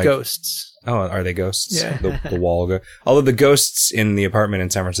 Those and I don't are the like ghosts. Oh, are they ghosts? Yeah. The wall. Although the ghosts in the apartment in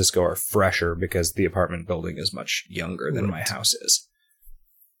San Francisco are fresher because the apartment building is much younger than my house is.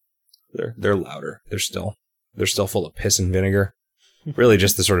 They're louder. They're still full of piss and vinegar. Really,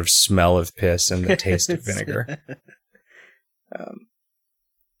 just the sort of smell of piss and the taste of vinegar.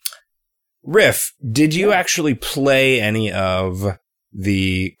 Riff, did you actually play any of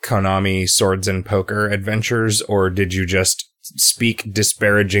the Konami Swords and Poker adventures, or did you just speak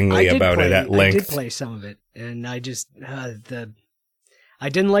disparagingly about it at length? I did play some of it, and I just I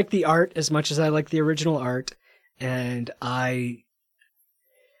didn't like the art as much as I like the original art, and I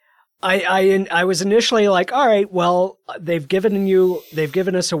was initially like, all right, well, they've given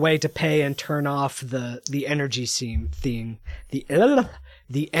us a way to pay and turn off the energy thing, the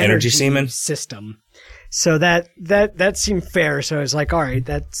energy semen system. So that seemed fair. So I was like, all right,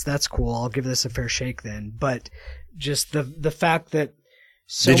 that's cool. I'll give this a fair shake then. But just the fact that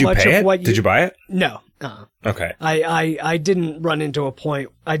so did you much pay of it? what Did you buy it? No. Okay. I didn't run into a point.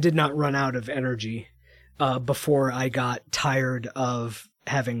 I did not run out of energy before I got tired of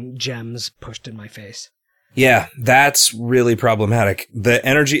having gems pushed in my face. Yeah, that's really problematic. The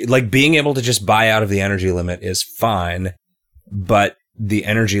energy, like being able to just buy out of the energy limit is fine, but the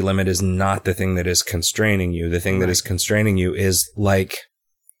energy limit is not the thing that is constraining you. The thing that is constraining you is like,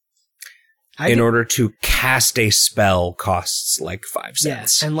 in order to cast a spell costs like 5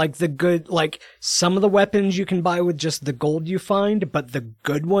 cents. Yeah, and like some of the weapons you can buy with just the gold you find, but the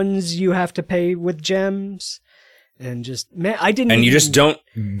good ones you have to pay with gems. And just, man, you just don't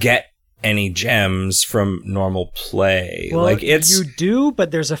get any gems from normal play. Well, like you do, but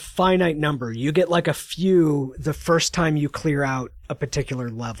there's a finite number. You get like a few the first time you clear out a particular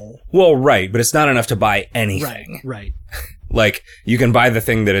level. Well, right, but it's not enough to buy anything. Right. Like, you can buy the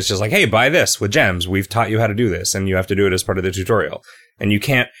thing that it's just like, hey, buy this with gems. We've taught you how to do this, and you have to do it as part of the tutorial. And you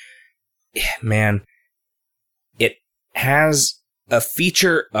can't... Man, it has a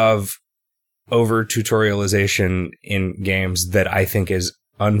feature of over-tutorialization in games that I think is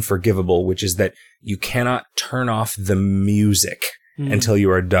unforgivable, which is that you cannot turn off the music until you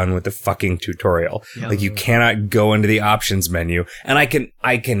are done with the fucking tutorial. Yep. Like, you cannot go into the options menu. And I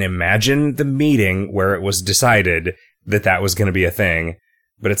can imagine the meeting where it was decided that was going to be a thing.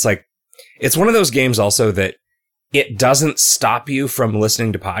 But it's like, it's one of those games also that it doesn't stop you from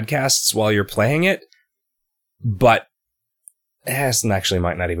listening to podcasts while you're playing it, but this actually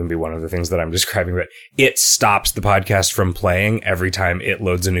might not even be one of the things that I'm describing, but it stops the podcast from playing every time it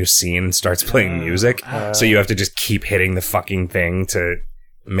loads a new scene and starts playing music. So you have to just keep hitting the fucking thing to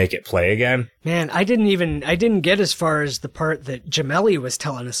make it play again. Man, I didn't get as far as the part that Jamelli was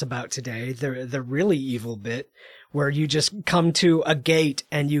telling us about today, the really evil bit, where you just come to a gate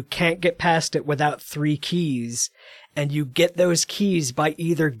and you can't get past it without 3 keys. And you get those keys by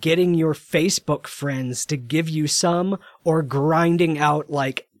either getting your Facebook friends to give you some or grinding out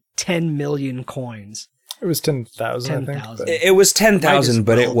like 10 million coins. It was 10,000, I think. It was 10,000,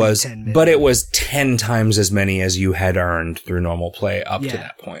 but it was 10 times as many as you had earned through normal play up to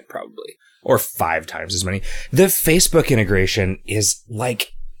that point, probably. Or 5 times as many. The Facebook integration is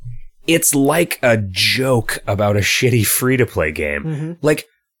like, it's like a joke about a shitty free-to-play game. Mm-hmm. Like,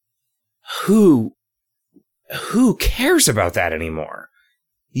 who cares about that anymore?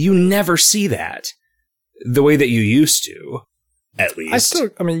 You never see that the way that you used to, at least.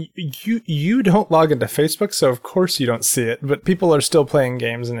 You don't log into Facebook, so of course you don't see it, but people are still playing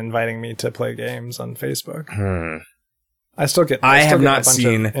games and inviting me to play games on Facebook. I still get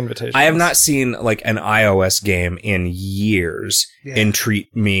invitations. I have not seen like an iOS game in years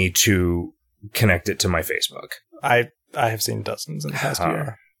entreat me to connect it to my Facebook. I have seen dozens in the past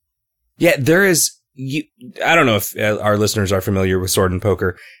year. Yeah, there is. I don't know if our listeners are familiar with Sword and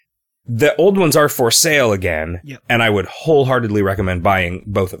Poker. The old ones are for sale again, and I would wholeheartedly recommend buying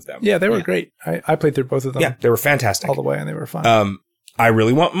both of them. Yeah, they were great. I played through both of them. Yeah, they were fantastic. All the way, and they were fun. I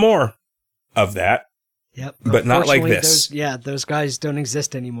really want more of that. Yep. But not like this. Those guys don't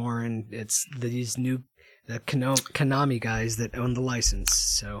exist anymore, and it's these new Konami guys that own the license.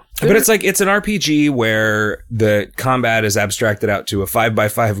 So, but it's like, it's an RPG where the combat is abstracted out to a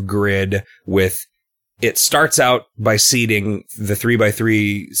 5x5 grid with. It starts out by seeding the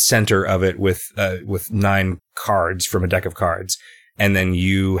 3x3 center of it with 9 cards from a deck of cards. And then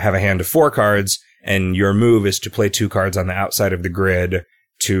you have a hand of 4 cards, and your move is to play 2 cards on the outside of the grid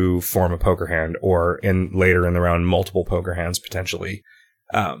to form a poker hand, or later in the round, multiple poker hands potentially.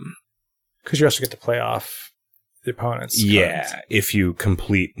 Because you also get to play off the opponent's cards. If you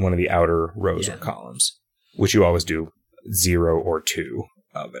complete one of the outer rows or columns, which you always do 0 or 2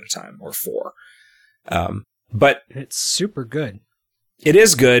 of at a time, or 4. But it's super good. It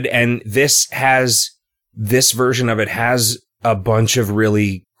is good, and this version of it has a bunch of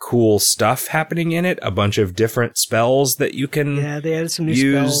really cool stuff happening in it, a bunch of different spells that you can use. Yeah, they added some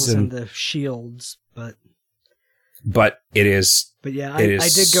new spells and the shields, but it is. But yeah, I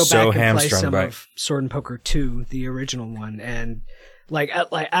did go back and play some of Sword and Poker 2, the original one, and like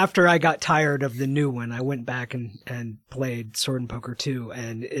after I got tired of the new one, I went back and played Sword and Poker 2,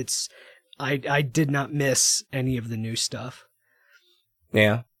 and it's. I did not miss any of the new stuff.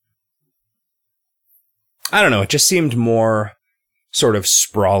 Yeah. I don't know. It just seemed more sort of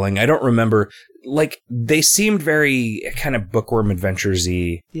sprawling. I don't remember. Like, they seemed very kind of Bookworm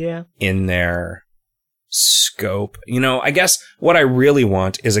Adventures-y in their scope. You know, I guess what I really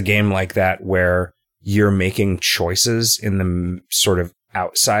want is a game like that where you're making choices in the sort of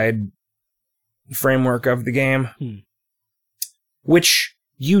outside framework of the game. Which...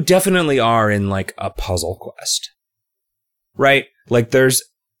 you definitely are in, like, a Puzzle Quest, right? Like, there's...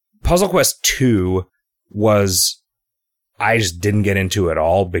 Puzzle Quest 2 was... I just didn't get into at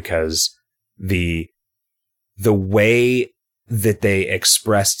all because the way that they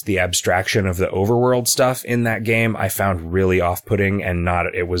expressed the abstraction of the overworld stuff in that game, I found really off-putting, and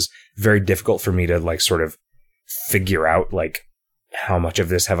it was very difficult for me to, like, sort of figure out, like, how much of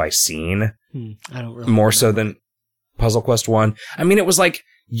this have I seen? I don't really More so than Puzzle Quest 1. I mean, it was like,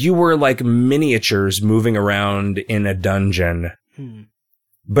 you were like miniatures moving around in a dungeon,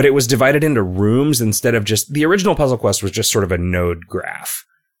 but it was divided into rooms instead of just... The original Puzzle Quest was just sort of a node graph,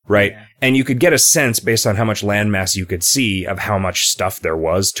 right? Yeah. And you could get a sense based on how much landmass you could see of how much stuff there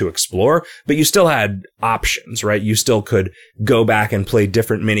was to explore, but you still had options, right? You still could go back and play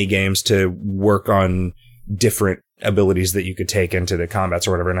different mini games to work on different abilities that you could take into the combats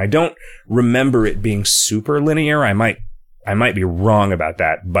or whatever. And I don't remember it being super linear. I might be wrong about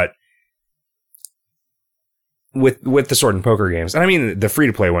that, but with the Sword and Poker games, and I mean the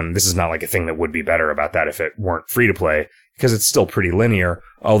free-to-play one, this is not like a thing that would be better about that if it weren't free-to-play, because it's still pretty linear,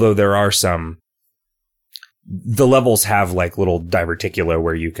 although there are the levels have like little diverticula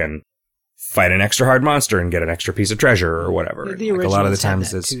where you can fight an extra hard monster and get an extra piece of treasure or whatever. The like a lot of the originals had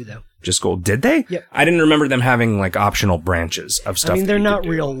times that it's too, though. just gold. Did they? Yep. I didn't remember them having like optional branches of stuff. I mean, they're that you not could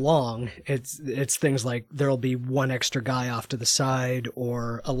do. real long. It's things like there'll be one extra guy off to the side,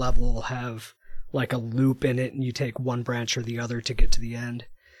 or a level will have like a loop in it, and you take one branch or the other to get to the end.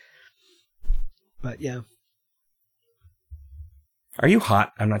 But yeah. Are you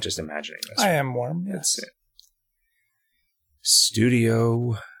hot? I'm not just imagining this. I am warm. Yes. That's it.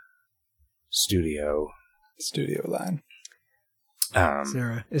 Studio line.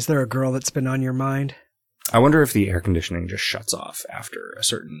 Is there a girl that's been on your mind? I wonder if the air conditioning just shuts off after a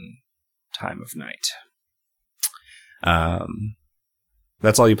certain time of night.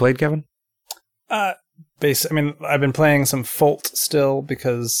 That's all you played, Kevin? I mean, I've been playing some Folt still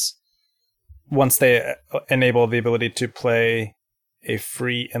because once they enable the ability to play a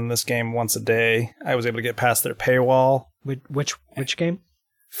free endless game once a day, I was able to get past their paywall. Which game?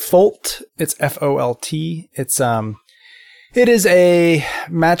 Folt. It's Folt. It is a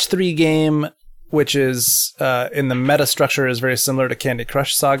match 3 game, which is in the meta structure is very similar to Candy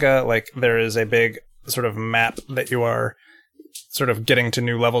Crush Saga. Like there is a big sort of map that you are sort of getting to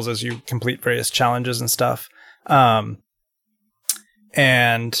new levels as you complete various challenges and stuff. And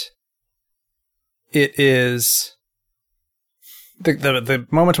it is the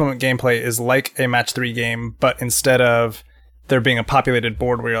moment-to-moment gameplay is like a match 3 game, but instead of there being a populated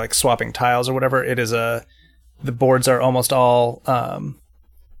board where you're like swapping tiles or whatever, it is the boards are almost all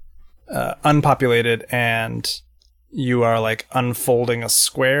unpopulated, and you are like unfolding a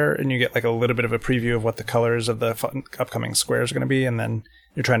square, and you get like a little bit of a preview of what the colors of the upcoming squares are going to be, and then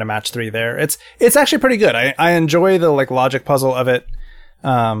you're trying to match 3 there. It's actually pretty good. I enjoy the like logic puzzle of it,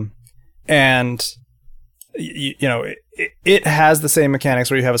 and you know it has the same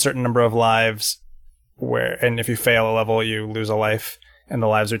mechanics where you have a certain number of lives, and if you fail a level, you lose a life, and the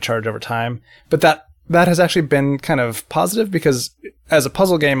lives recharge over time. But that has actually been kind of positive, because as a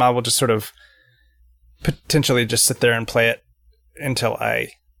puzzle game, I will just sort of potentially just sit there and play it until an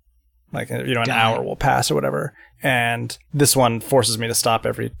hour will pass or whatever. And this one forces me to stop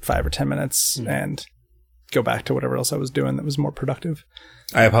every 5 or 10 minutes and go back to whatever else I was doing that was more productive.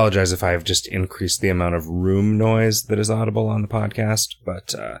 I apologize if I have just increased the amount of room noise that is audible on the podcast,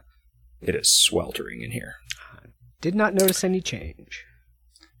 but it is sweltering in here. Did not notice any change.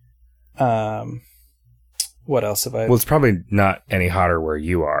 What else have I... Well, it's probably not any hotter where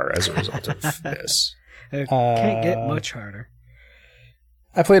you are as a result of this. It can't get much harder.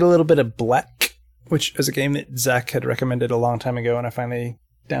 I played a little bit of Black, which is a game that Zach had recommended a long time ago, and I finally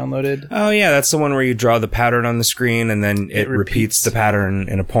downloaded. Oh, yeah, that's the one where you draw the pattern on the screen, and then it repeats the pattern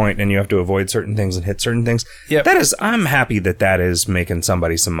in a point, and you have to avoid certain things and hit certain things. Yep. I'm happy that is making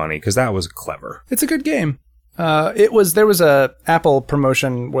somebody some money, because that was clever. It's a good game. There was a Apple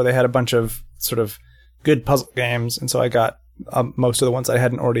promotion where they had a bunch of sort of good puzzle games, and so I got most of the ones I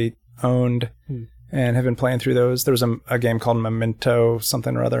hadn't already owned and have been playing through those. There was a game called Memento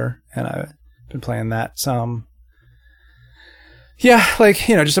something or other, and I've been playing that some. Yeah, like,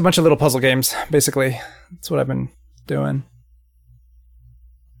 just a bunch of little puzzle games, basically. That's what I've been doing.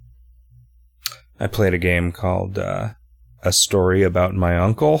 I played a game called A Story About My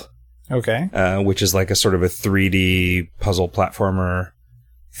Uncle. Okay. Which is like a sort of a 3D puzzle platformer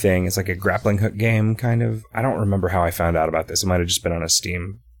thing. It's like a grappling hook game, kind of. I don't remember how I found out about this. It might have just been on a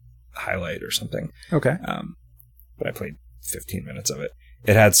Steam highlight or something. Okay. But I played 15 minutes of it.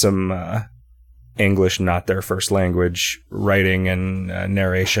 It had some English, not their first language, writing and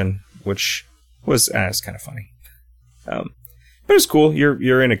narration, which was it's kind of funny. But it's cool.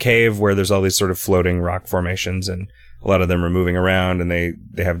 You're in a cave where there's all these sort of floating rock formations, and a lot of them are moving around, and they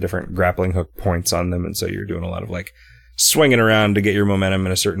have different grappling hook points on them, and so you're doing a lot of like swinging around to get your momentum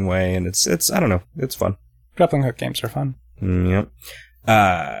in a certain way, and it's I don't know, it's fun. Grappling hook games are fun. Yep.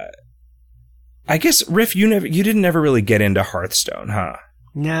 I guess, Riff, you didn't ever really get into Hearthstone, huh?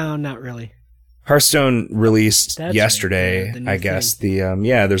 No, not really. Hearthstone released yesterday, right, I guess.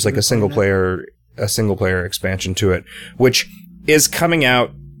 There's like a single player expansion to it, which is coming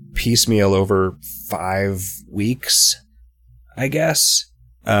out piecemeal over 5 weeks, I guess.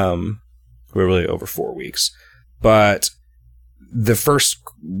 We're really over 4 weeks, but the first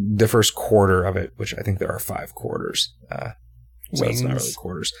quarter of it, which I think there are 5 quarters, so it's not really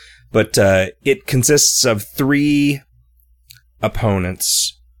quarters, but it consists of 3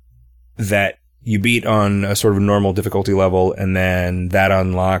 opponents that you beat on a sort of normal difficulty level, and then that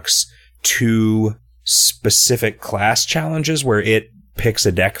unlocks 2 specific class challenges where it picks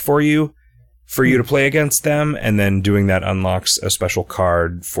a deck for you to play against them, and then doing that unlocks a special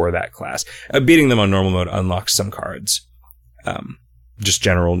card for that class. Beating them on normal mode unlocks some cards just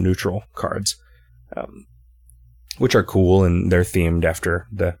general neutral cards, which are cool, and they're themed after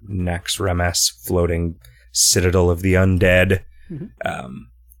the Nax Rames floating citadel of the undead. Mm-hmm.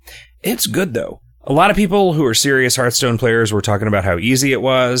 It's good, though. A lot of people who are serious Hearthstone players were talking about how easy it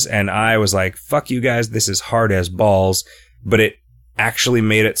was, and I was like, fuck you guys, this is hard as balls. But it actually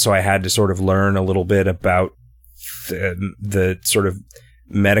made it so I had to sort of learn a little bit about the sort of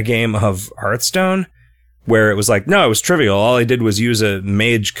metagame of Hearthstone, where it was like, no, it was trivial. All I did was use a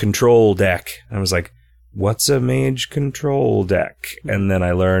mage control deck. I was like, what's a mage control deck? And then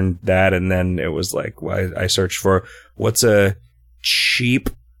I learned that, and then it was like, well, I searched for what's a cheap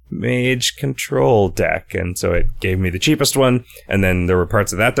mage control deck, and so it gave me the cheapest one, and then there were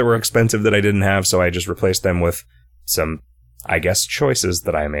parts of that were expensive that I didn't have, so I just replaced them with some, I guess, choices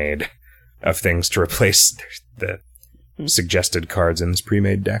that I made of things to replace the suggested cards in this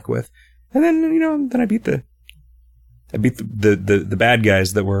pre-made deck with. And then, then I beat the bad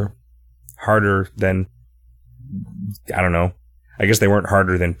guys that were harder than, I don't know, I guess they weren't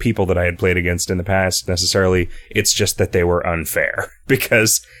harder than people that I had played against in the past necessarily. It's just that they were unfair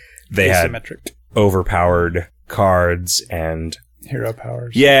because they asymmetric. Had overpowered cards and hero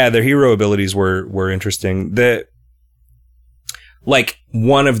powers. Yeah, their hero abilities were interesting.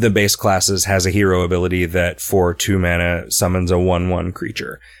 One of the base classes has a hero ability that for 2 mana summons a 1/1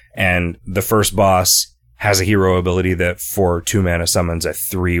 creature. And the first boss has a hero ability that for 2 mana summons a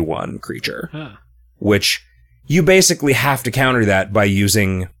 3/1 creature. Which you basically have to counter that by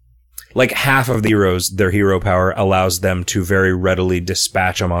using, half of the heroes, their hero power allows them to very readily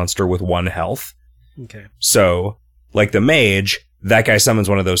dispatch a monster with 1 health. Okay. So, the mage, that guy summons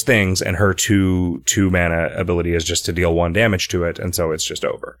one of those things, and her 2 mana ability is just to deal 1 damage to it, and so it's just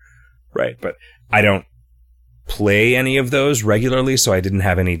over. Right? But I don't play any of those regularly, so I didn't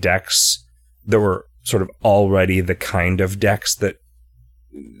have any decks that were sort of already the kind of decks that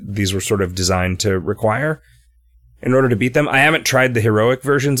these were sort of designed to require in order to beat them. I haven't tried the heroic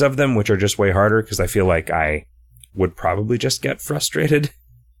versions of them, which are just way harder, because I feel like I would probably just get frustrated.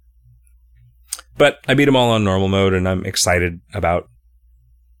 But I beat them all on normal mode, and I'm excited about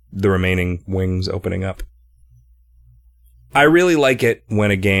the remaining wings opening up. I really like it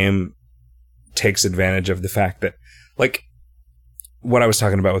when a game takes advantage of the fact that, what I was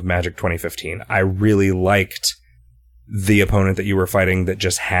talking about with Magic 2015, I really liked the opponent that you were fighting that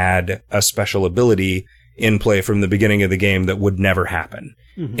just had a special ability in play from the beginning of the game that would never happen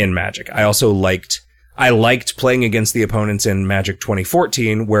in Magic. I also liked playing against the opponents in Magic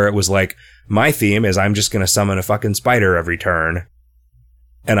 2014, where it was like, my theme is I'm just going to summon a fucking spider every turn,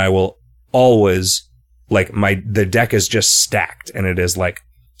 and I will always, the deck is just stacked, and it is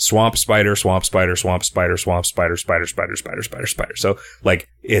swamp spider, swamp spider, swamp spider, swamp spider, spider, spider, spider, spider, spider. So,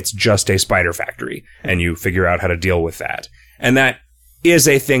 it's just a spider factory, and you figure out how to deal with that. And that is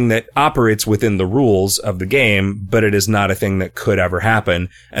a thing that operates within the rules of the game, but it is not a thing that could ever happen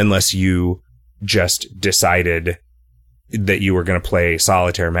unless you just decided that you were going to play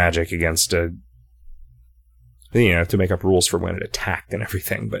solitaire Magic against to make up rules for when it attacked and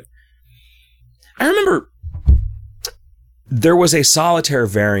everything. But I remember there was a solitaire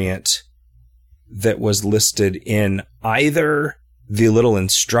variant that was listed in either the little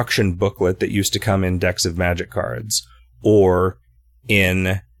instruction booklet that used to come in decks of Magic cards, or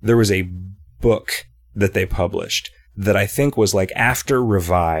there was a book that they published that I think was after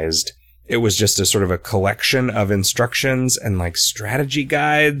revised. It was just a sort of a collection of instructions and strategy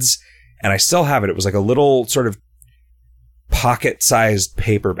guides. And I still have it. It was a little sort of pocket-sized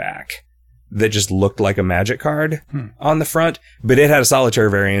paperback that just looked like a Magic card on the front. But it had a solitaire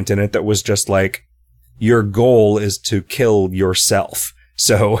variant in it that was just your goal is to kill yourself.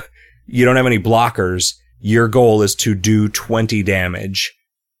 So you don't have any blockers. Your goal is to do 20 damage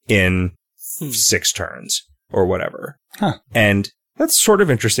in 6 turns or whatever. And that's sort of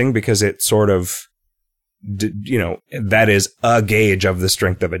interesting because it sort of, that is a gauge of the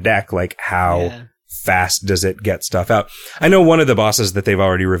strength of a deck. How fast does it get stuff out? I know one of the bosses that they've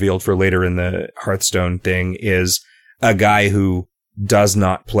already revealed for later in the Hearthstone thing is a guy who does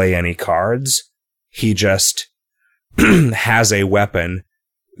not play any cards. He just has a weapon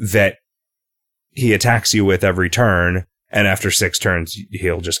that he attacks you with every turn, and after 6 turns,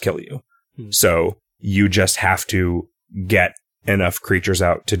 he'll just kill you. So you just have to get enough creatures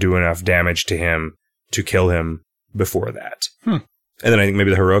out to do enough damage to him to kill him before that. And then I think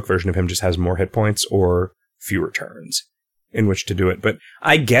maybe the heroic version of him just has more hit points or fewer turns in which to do it. But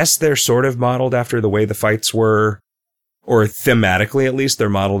I guess they're sort of modeled after the way the fights were, or thematically at least, they're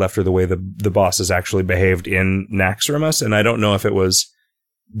modeled after the way the bosses actually behaved in Nax Rames. And I don't know if it was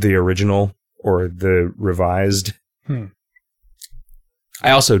the original or the revised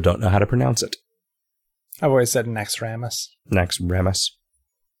I also don't know how to pronounce it. I've always said Naxxramas. Naxxramas.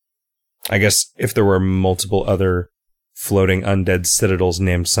 I guess if there were multiple other floating undead citadels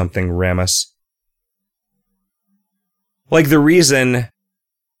named something Ramus. Like the reason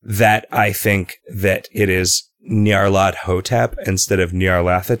that I think that it is Nyarlathotep instead of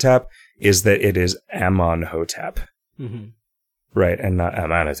Nyarlathotep is that it is Amonhotep. Mm-hmm. Right, and not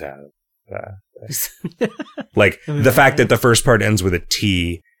Amonhotep. Like, the fact that the first part ends with a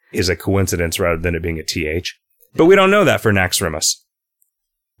T is a coincidence rather than it being a TH. But we don't know that for Naxxramas.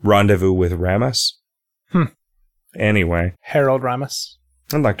 Rendezvous with Ramus? Anyway. Harold Ramus.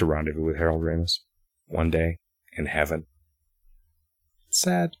 I'd like to rendezvous with Harold Ramus. One day. In heaven.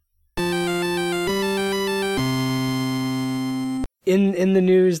 Sad. In the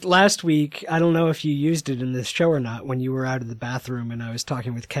news last week, I don't know if you used it in this show or not, when you were out of the bathroom and I was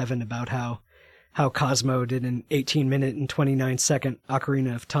talking with Kevin about how Cosmo did an 18-minute and 29-second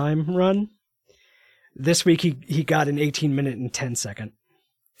Ocarina of Time run. This week he got an 18-minute and 10-second.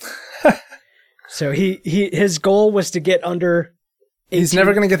 So his goal was to get under 18. He's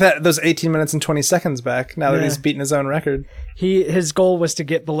never going to get those 18 minutes and 20 seconds back now that he's beaten his own record. His goal was to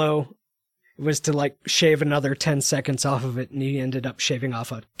get below, was to like shave another 10 seconds off of it, and he ended up shaving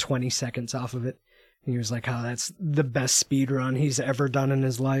off 20 seconds off of it. And he was like, "Oh, that's the best speed run he's ever done in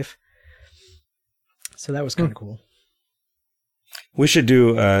his life." So that was kind of cool. We should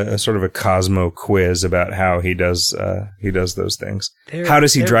do a sort of a Cosmo quiz about how he does those things. How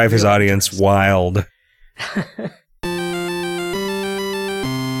does he drive his audience wild?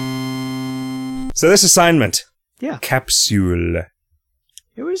 So this assignment, Capsule.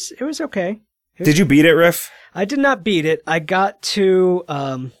 It was okay. Did you beat it, Riff? I did not beat it. I got to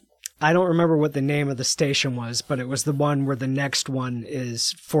I don't remember what the name of the station was, but it was the one where the next one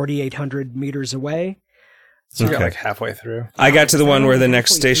is 4,800 meters away. So you got like halfway through. I got to the one where the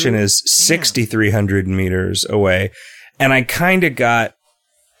next station is 6,300 meters away. And I kind of got...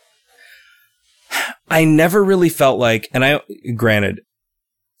 I never really felt like... And granted,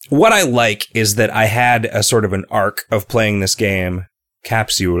 what I like is that I had a sort of an arc of playing this game,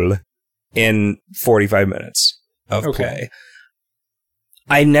 Capsule, in 45 minutes of play.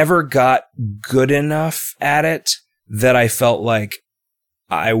 I never got good enough at it that I felt like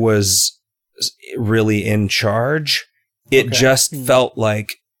I was really in charge. It just felt like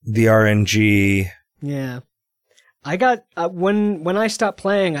the RNG. Yeah. I got when I stopped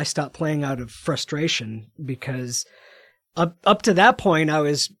playing out of frustration, because up to that point I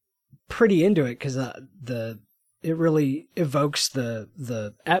was pretty into it, because it really evokes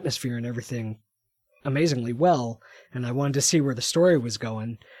the atmosphere and everything amazingly well, and I wanted to see where the story was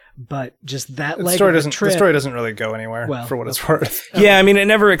going. But just that the story doesn't really go anywhere, for what it's worth. Yeah, I mean, it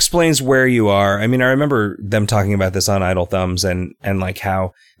never explains where you are. I mean, I remember them talking about this on Idle Thumbs, and like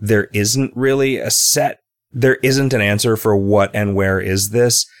how there isn't really there isn't an answer for what and where is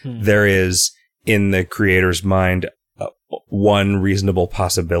this. There is, in the creator's mind, one reasonable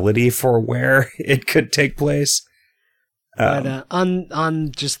possibility for where it could take place. But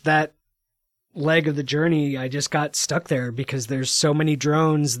on just that leg of the journey, I just got stuck there because there's so many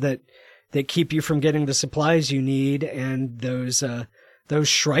drones that keep you from getting the supplies you need, and those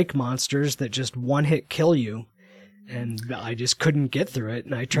Shrike monsters that just one hit kill you, and I just couldn't get through it.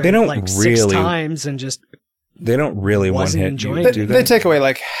 And I tried like 6 times and just they don't really one hit you, do they? They take away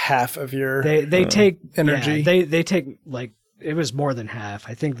like half of your they take energy. Yeah, they take like, it was more than half.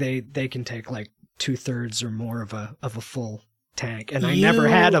 I think they can take like 2/3 or more of a full tank, and I never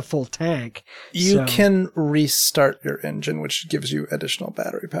had a full tank. You can restart your engine, which gives you additional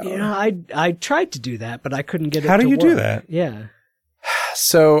battery power. Yeah, I tried to do that, but I couldn't get it to work. How do you do that? Yeah.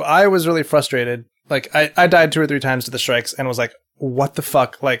 So I was really frustrated. Like I died 2 or 3 times to the strikes and was like, what the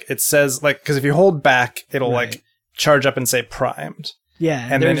fuck? Like it says, like, because if you hold back, it'll like charge up and say primed. Yeah,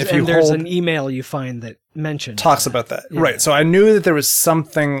 and then if there's an email you find that talks about that. Yeah. Right. So I knew that there was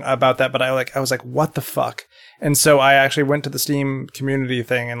something about that, but I was like, what the fuck? And so I actually went to the Steam community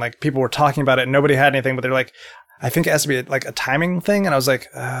thing, and like people were talking about it, and nobody had anything, but they're like, I think it has to be like a timing thing. And I was like,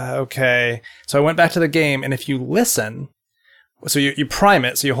 okay. So I went back to the game, and if you listen, so you prime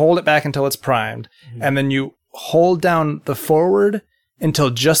it, so you hold it back until it's primed, and then you hold down the forward until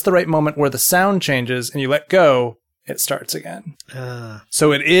just the right moment where the sound changes, and you let go, it starts again.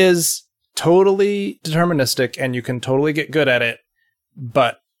 So it is totally deterministic, and you can totally get good at it,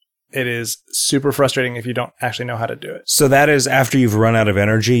 but it is super frustrating if you don't actually know how to do it. So that is after you've run out of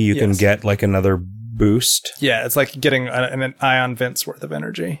energy, you can get like another boost? Yeah, it's like getting an ion vent's worth of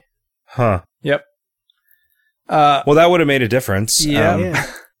energy. Huh. Yep. Well, that would have made a difference. Yeah.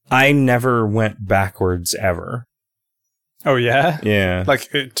 I never went backwards ever. Oh, yeah? Yeah. Like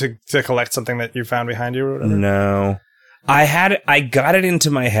to collect something that you found behind you or whatever? No. I got it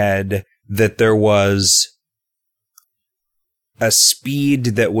into my head that there was a speed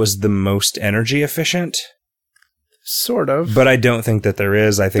that was the most energy efficient. Sort of. But I don't think that there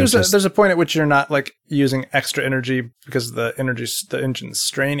is. I think there's a point at which you're not like using extra energy because the engine's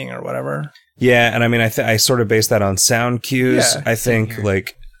straining or whatever. Yeah, and I mean, I sort of base that on sound cues. Yeah, I think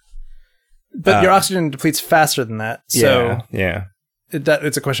like... But your oxygen depletes faster than that. So yeah.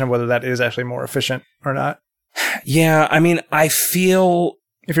 It's a question of whether that is actually more efficient or not. Yeah, I mean, I feel...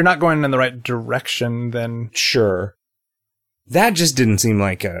 If you're not going in the right direction, then... Sure. That just didn't seem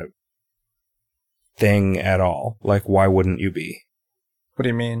like a thing at all. Like, why wouldn't you be? What do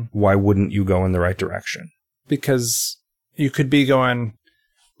you mean? Why wouldn't you go in the right direction? Because you could be going...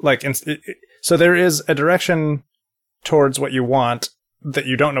 like, so there is a direction towards what you want that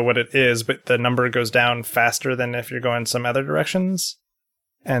you don't know what it is, but the number goes down faster than if you're going some other directions.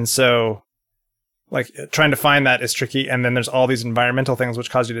 And so... like, trying to find that is tricky, and then there's all these environmental things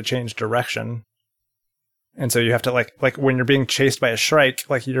which cause you to change direction. And so you have to, like when you're being chased by a shrike,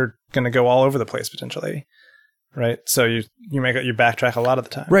 like, you're going to go all over the place, potentially. Right? So you backtrack a lot of the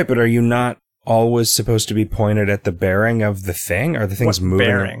time. Right, but are you not always supposed to be pointed at the bearing of the thing? Are the things moving?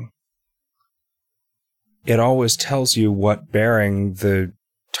 Bearing? It always tells you what bearing the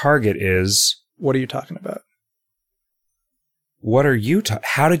target is. What are you talking about? What are you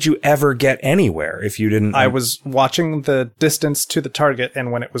how did you ever get anywhere if you didn't... I was watching the distance to the target,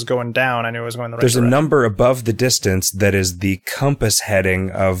 and when it was going down, I knew it was going the right direction. There's a number above the distance that is the compass heading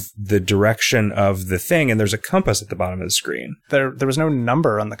of the direction of the thing, and there's a compass at the bottom of the screen. There was no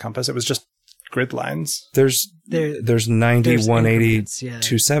number on the compass. It was just grid lines. There's 90, 180,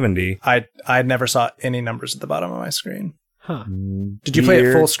 270. I never saw any numbers at the bottom of my screen. Huh. Did you play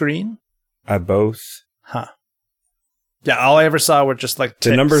it full screen? Both. Huh. Yeah, all I ever saw were just like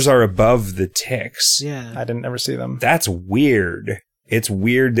ticks. The numbers are above the ticks. Yeah. I didn't ever see them. That's weird. It's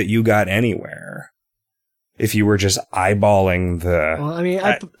weird that you got anywhere. If you were just eyeballing the... Well, I mean,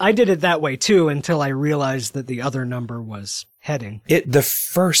 I did it that way too until I realized that the other number was heading. The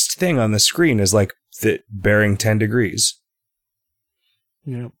first thing on the screen is like the bearing 10 degrees.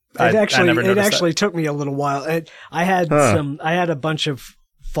 You know, it actually took me a little while. I had a bunch of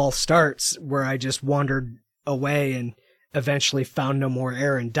false starts where I just wandered away and eventually found no more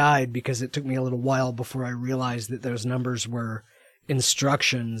air and died because it took me a little while before I realized that those numbers were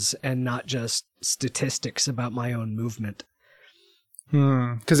instructions and not just statistics about my own movement.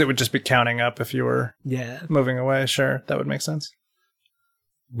 Because it would just be counting up if you were moving away. Sure, that would make sense.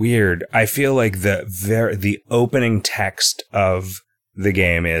 Weird. I feel like the opening text of the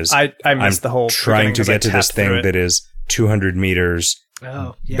game is I missed the whole trying to get to this thing that is 200 meters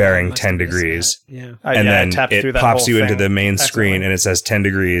bearing 10 degrees. Yeah. And then it pops you into the main screen and it says 10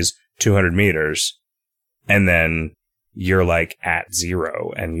 degrees, 200 meters. And then you're like at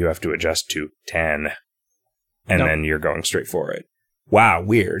 0 and you have to adjust to 10. And then you're going straight for it. Wow,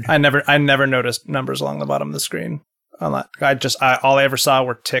 weird. I never noticed numbers along the bottom of the screen. All I ever saw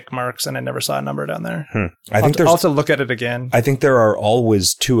were tick marks, and I never saw a number down there. I'll have to look at it again. I think there are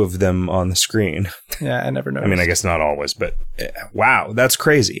always 2 of them on the screen. Yeah, I never noticed. I mean, I guess not always, but wow, that's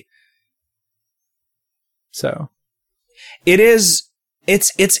crazy. So it is.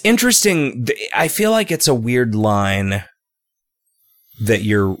 It's interesting. I feel like it's a weird line that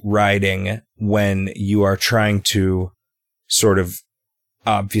you're riding when you are trying to sort of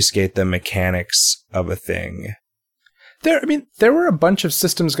obfuscate the mechanics of a thing. There were a bunch of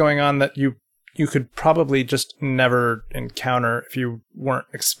systems going on that you could probably just never encounter if you weren't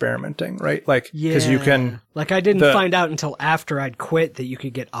experimenting, right? Like, because you can... Like, I didn't find out until after I'd quit that you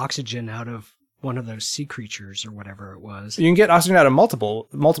could get oxygen out of one of those sea creatures or whatever it was. You can get oxygen out of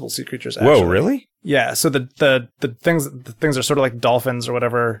multiple sea creatures, actually. Whoa, really? Yeah, so the things are sort of like dolphins or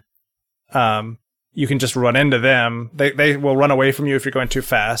whatever. You can just run into them. They will run away from you if you're going too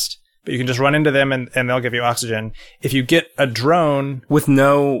fast. But you can just run into them and they'll give you oxygen. If you get a drone...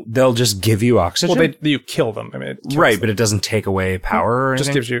 they'll just give you oxygen? Well, you kill them. I mean, right, but it doesn't take away power or anything?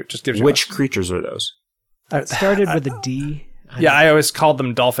 Just gives you Which oxygen. Creatures are those? It started with a D. I always called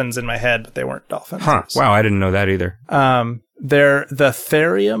them dolphins in my head, but they weren't dolphins. Huh. Wow, I didn't know that either. They're the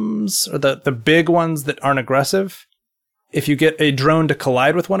theriums, or the big ones that aren't aggressive. If you get a drone to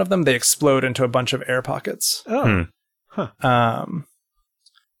collide with one of them, they explode into a bunch of air pockets. Oh. Huh.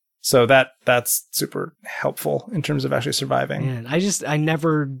 So that's super helpful in terms of actually surviving. Man, I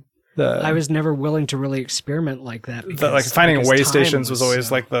was never willing to really experiment like that. Because, finding way stations was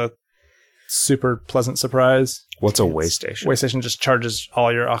always like the super pleasant surprise. What's a way station? Way station just charges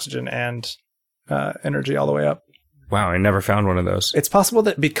all your oxygen and energy all the way up. Wow, I never found one of those. It's possible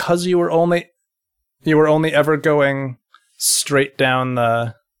that because you were only ever going straight down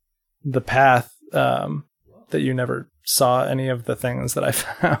the path, that you never saw any of the things that I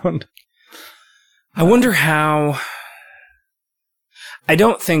found. I wonder how... I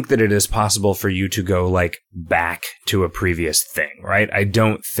don't think that it is possible for you to go, like, back to a previous thing, right? I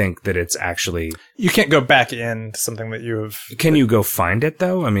don't think that it's actually... You can't go back into something that you have... Can you go find it,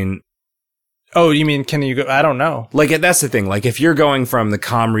 though? I mean... Oh, you mean, can you go... I don't know. Like, that's the thing. Like, if you're going from the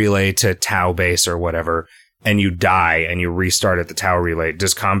comm relay to Tau base or whatever, and you die and you restart at the Tau relay,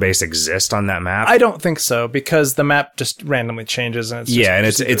 does comm base exist on that map? I don't think so, because the map just randomly changes, and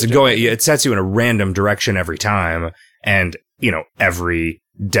it's it sets you in a random direction every time, and... every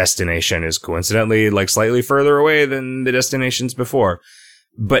destination is coincidentally like slightly further away than the destinations before.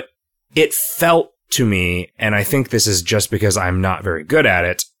 But it felt to me, and I think this is just because I'm not very good at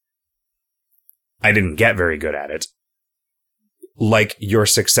it, I didn't get very good at it, like your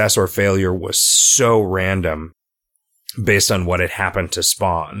success or failure was so random based on what had happened to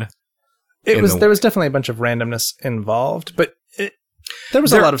spawn. There was definitely a bunch of randomness involved, but there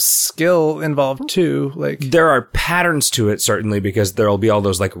was a lot of skill involved too. Like, there are patterns to it, certainly, because there'll be all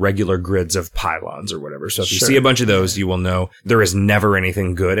those like regular grids of pylons or whatever. So if you see a bunch of those, you will know there is never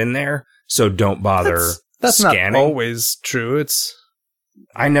anything good in there. So don't bother that's scanning. Not always true.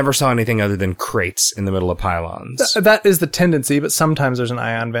 I never saw anything other than crates in the middle of pylons. That is the tendency, but sometimes there's an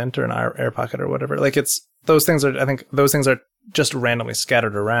ion vent or an air pocket or whatever. Like, I think those things are just randomly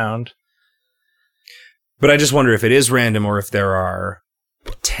scattered around. But I just wonder if it is random or if there are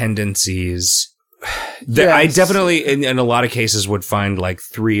tendencies. I definitely, in a lot of cases, would find like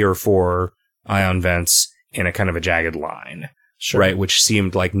 3 or 4 ion vents in a kind of a jagged line, right? Which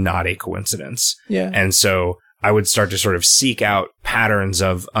seemed like not a coincidence. Yeah. And so I would start to sort of seek out patterns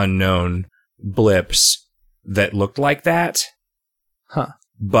of unknown blips that looked like that. Huh.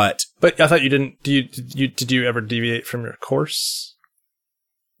 But I thought you didn't. Did you ever deviate from your course?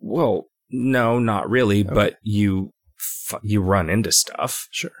 Well, no, not really. Okay. But you run into stuff.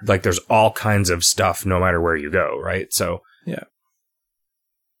 Sure. Like, there's all kinds of stuff no matter where you go, right? So yeah.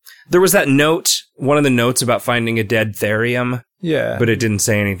 There was that note, one of the notes about finding a dead therium. Yeah. But it didn't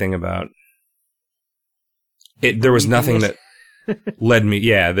say anything about it. There was nothing that led me,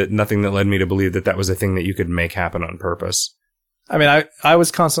 nothing that led me to believe that was a thing that you could make happen on purpose. I mean, I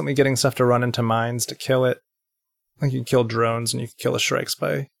was constantly getting stuff to run into mines to kill it. Like, you can kill drones and you can kill the Shrikes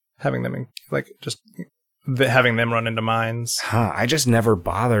by having them, having them run into mines. Huh, I just never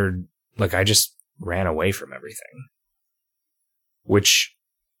bothered. Like, I just ran away from everything. Which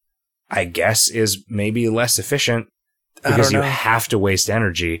I guess is maybe less efficient because you have to waste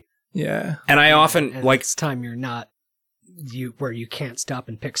energy. Yeah. And I often, and this time you're not, where you can't stop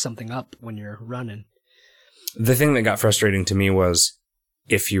and pick something up when you're running. The thing that got frustrating to me was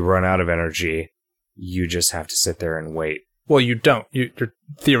if you run out of energy, you just have to sit there and wait. Well, you don't. You're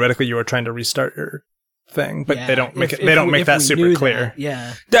theoretically you are trying to restart your thing, but they don't make that super clear.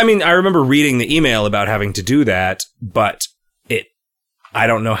 Yeah. I mean, I remember reading the email about having to do that, but I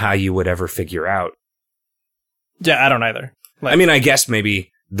don't know how you would ever figure out. Yeah, I don't either. I mean, I guess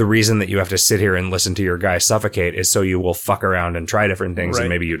maybe the reason that you have to sit here and listen to your guy suffocate is so you will fuck around and try different things, and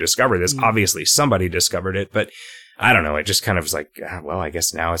maybe you discover this. Obviously, somebody discovered it, but I don't know. It just kind of was like, well, I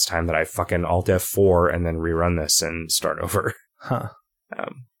guess now it's time that I fucking Alt F4 and then rerun this and start over. Huh.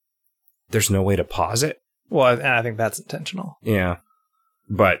 There's no way to pause it. Well, and I think that's intentional. Yeah.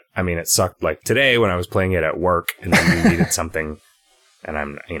 But, I mean, it sucked. Like, today when I was playing it at work and then we needed something, and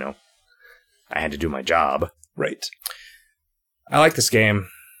I had to do my job. Right. I like this game.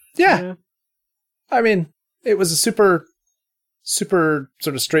 Yeah. I mean, it was a super, super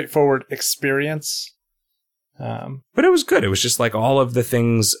sort of straightforward experience. But it was good. It was just like all of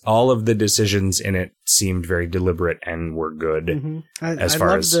the decisions in it seemed very deliberate and were good. Mm-hmm. I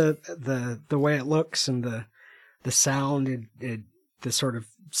love the way it looks and the sound, the sort of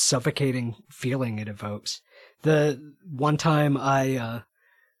suffocating feeling it evokes. The one time I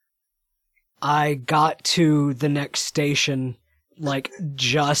got to the next station, like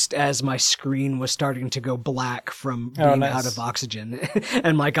just as my screen was starting to go black from being out of oxygen,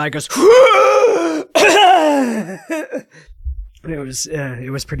 and my guy goes,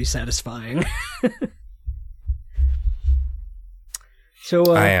 it was pretty satisfying.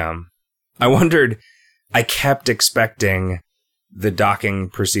 So I wondered. I kept expecting the docking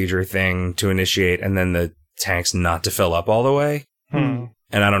procedure thing to initiate, and then the tanks not to fill up all the way. And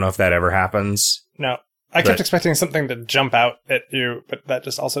I don't know if that ever happens. No. I kept expecting something to jump out at you, but that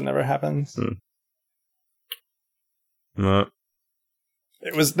just also never happens. No.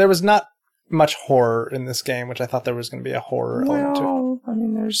 There was not much horror in this game, which I thought there was going to be a horror element to it. Well, I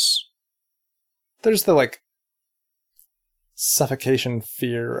mean, There's the like suffocation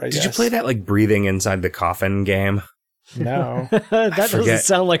fear, I guess. Did you play that like breathing inside the coffin game? No. That doesn't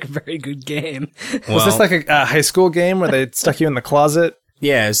sound like a very good game. Was this like a high school game where they stuck you in the closet?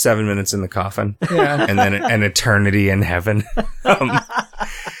 Yeah, 7 minutes in the coffin. Yeah. And then an eternity in heaven.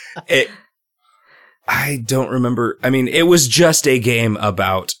 I don't remember. I mean, it was just a game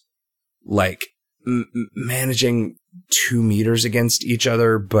about like managing 2 meters against each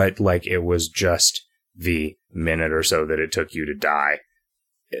other, but like it was just the minute or so that it took you to die.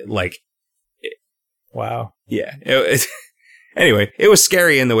 Wow. Yeah. Anyway, it was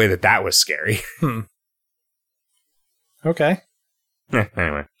scary in the way that was scary. Okay.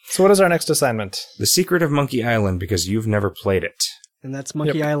 Anyway. So what is our next assignment? The Secret of Monkey Island, because you've never played it. And that's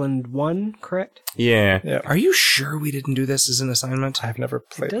Monkey Island 1, correct? Yeah. Yep. Are you sure we didn't do this as an assignment? I've never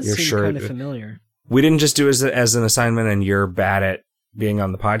played It does You're seem sure kind of familiar. We didn't just do it as an assignment and you're bad at being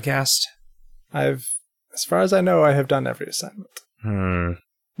on the podcast? As far as I know, I have done every assignment.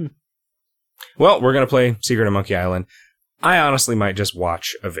 Well, we're going to play Secret of Monkey Island. I honestly might just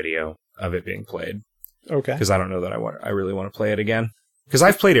watch a video of it being played. Okay. Because I don't know that I really want to play it again. Because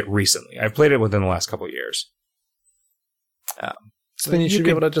I've played it recently. I've played it within the last couple of years. So then you should be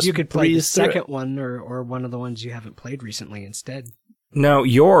able to just you could play the breeze through second it. one or one of the ones you haven't played recently instead. No,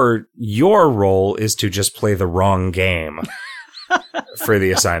 your role is to just play the wrong game for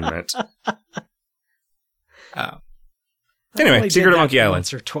the assignment. Anyway, Secret of Monkey Island.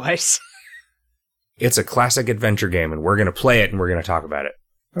 Once or twice. It's a classic adventure game, and we're going to play it, and we're going to talk about it.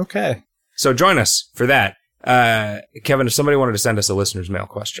 Okay. So join us for that. Kevin, if somebody wanted to send us a listener's mail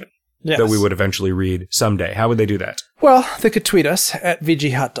question that we would eventually read someday, how would they do that? Well, they could tweet us at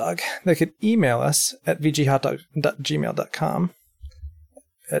VGHotDog. They could email us at vghotdog.gmail.com.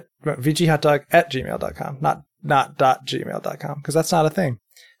 At vghotdog@gmail.com, not .gmail.com, because that's not a thing.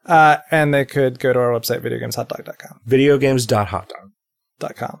 And they could go to our website, videogameshotdog.com.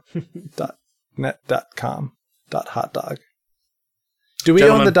 Videogames.hotdog.com. .net.com. .hotdog. Do we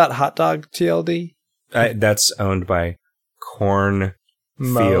Gentlemen, own the .hotdog TLD? That's owned by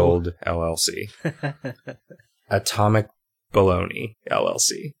Cornfield LLC. Atomic Baloney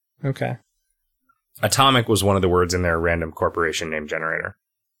LLC. Okay. Atomic was one of the words in their random corporation name generator.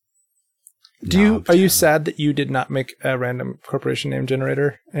 Are you sad that you did not make a random corporation name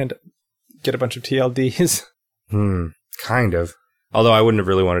generator and get a bunch of TLDs? Kind of. Although I wouldn't have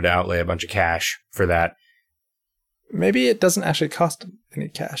really wanted to outlay a bunch of cash for that. Maybe it doesn't actually cost any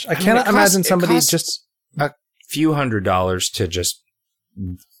cash. I cannot imagine somebody just a few $100s to just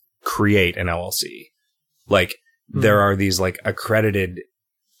create an LLC. Like there are these like accredited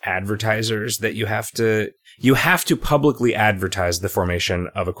advertisers that you have to publicly advertise the formation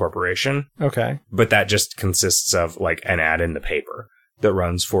of a corporation. Okay. But that just consists of like an ad in the paper that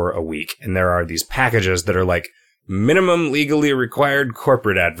runs for a week. And there are these packages that are like minimum legally required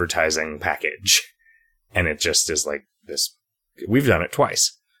corporate advertising package. And it just is like this. We've done it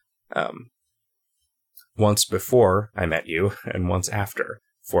twice. Once before I met you and once after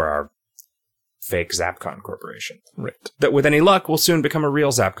for our fake Zapcon corporation. Right. That with any luck will soon become a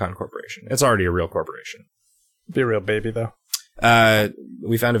real Zapcon corporation. It's already a real corporation. Be a real baby, though.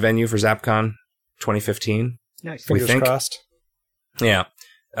 We found a venue for Zapcon 2015. Nice. Fingers crossed. Yeah.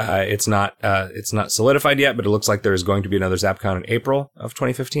 It's not solidified yet, but it looks like there is going to be another Zapcon in April of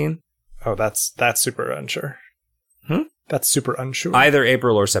 2015. Oh, that's super unsure. That's super unsure. Either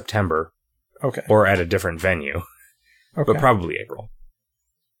April or September. Okay. Or at a different venue. Okay. But probably April.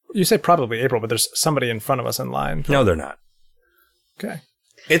 You say probably April, but there's somebody in front of us in line. No, they're not. Okay.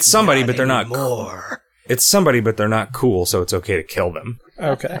 It's somebody, but they're not cool. It's somebody, but they're not cool, so it's okay to kill them.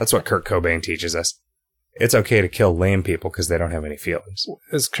 Okay. That's what Kurt Cobain teaches us. It's okay to kill lame people because they don't have any feelings.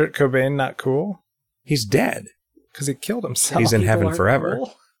 Is Kurt Cobain not cool? He's dead. Because he killed himself. He's in People heaven aren't forever.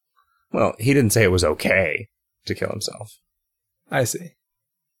 cool. Well, he didn't say it was okay to kill himself. I see.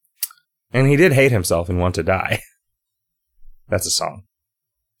 And he did hate himself and want to die. That's a song.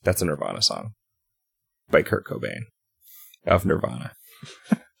 That's a Nirvana song. By Kurt Cobain. Of Nirvana.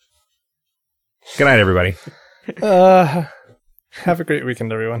 Good night, everybody. Have a great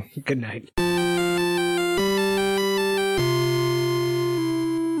weekend, everyone. Good night.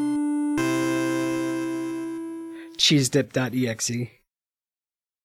 CheeseDip.exe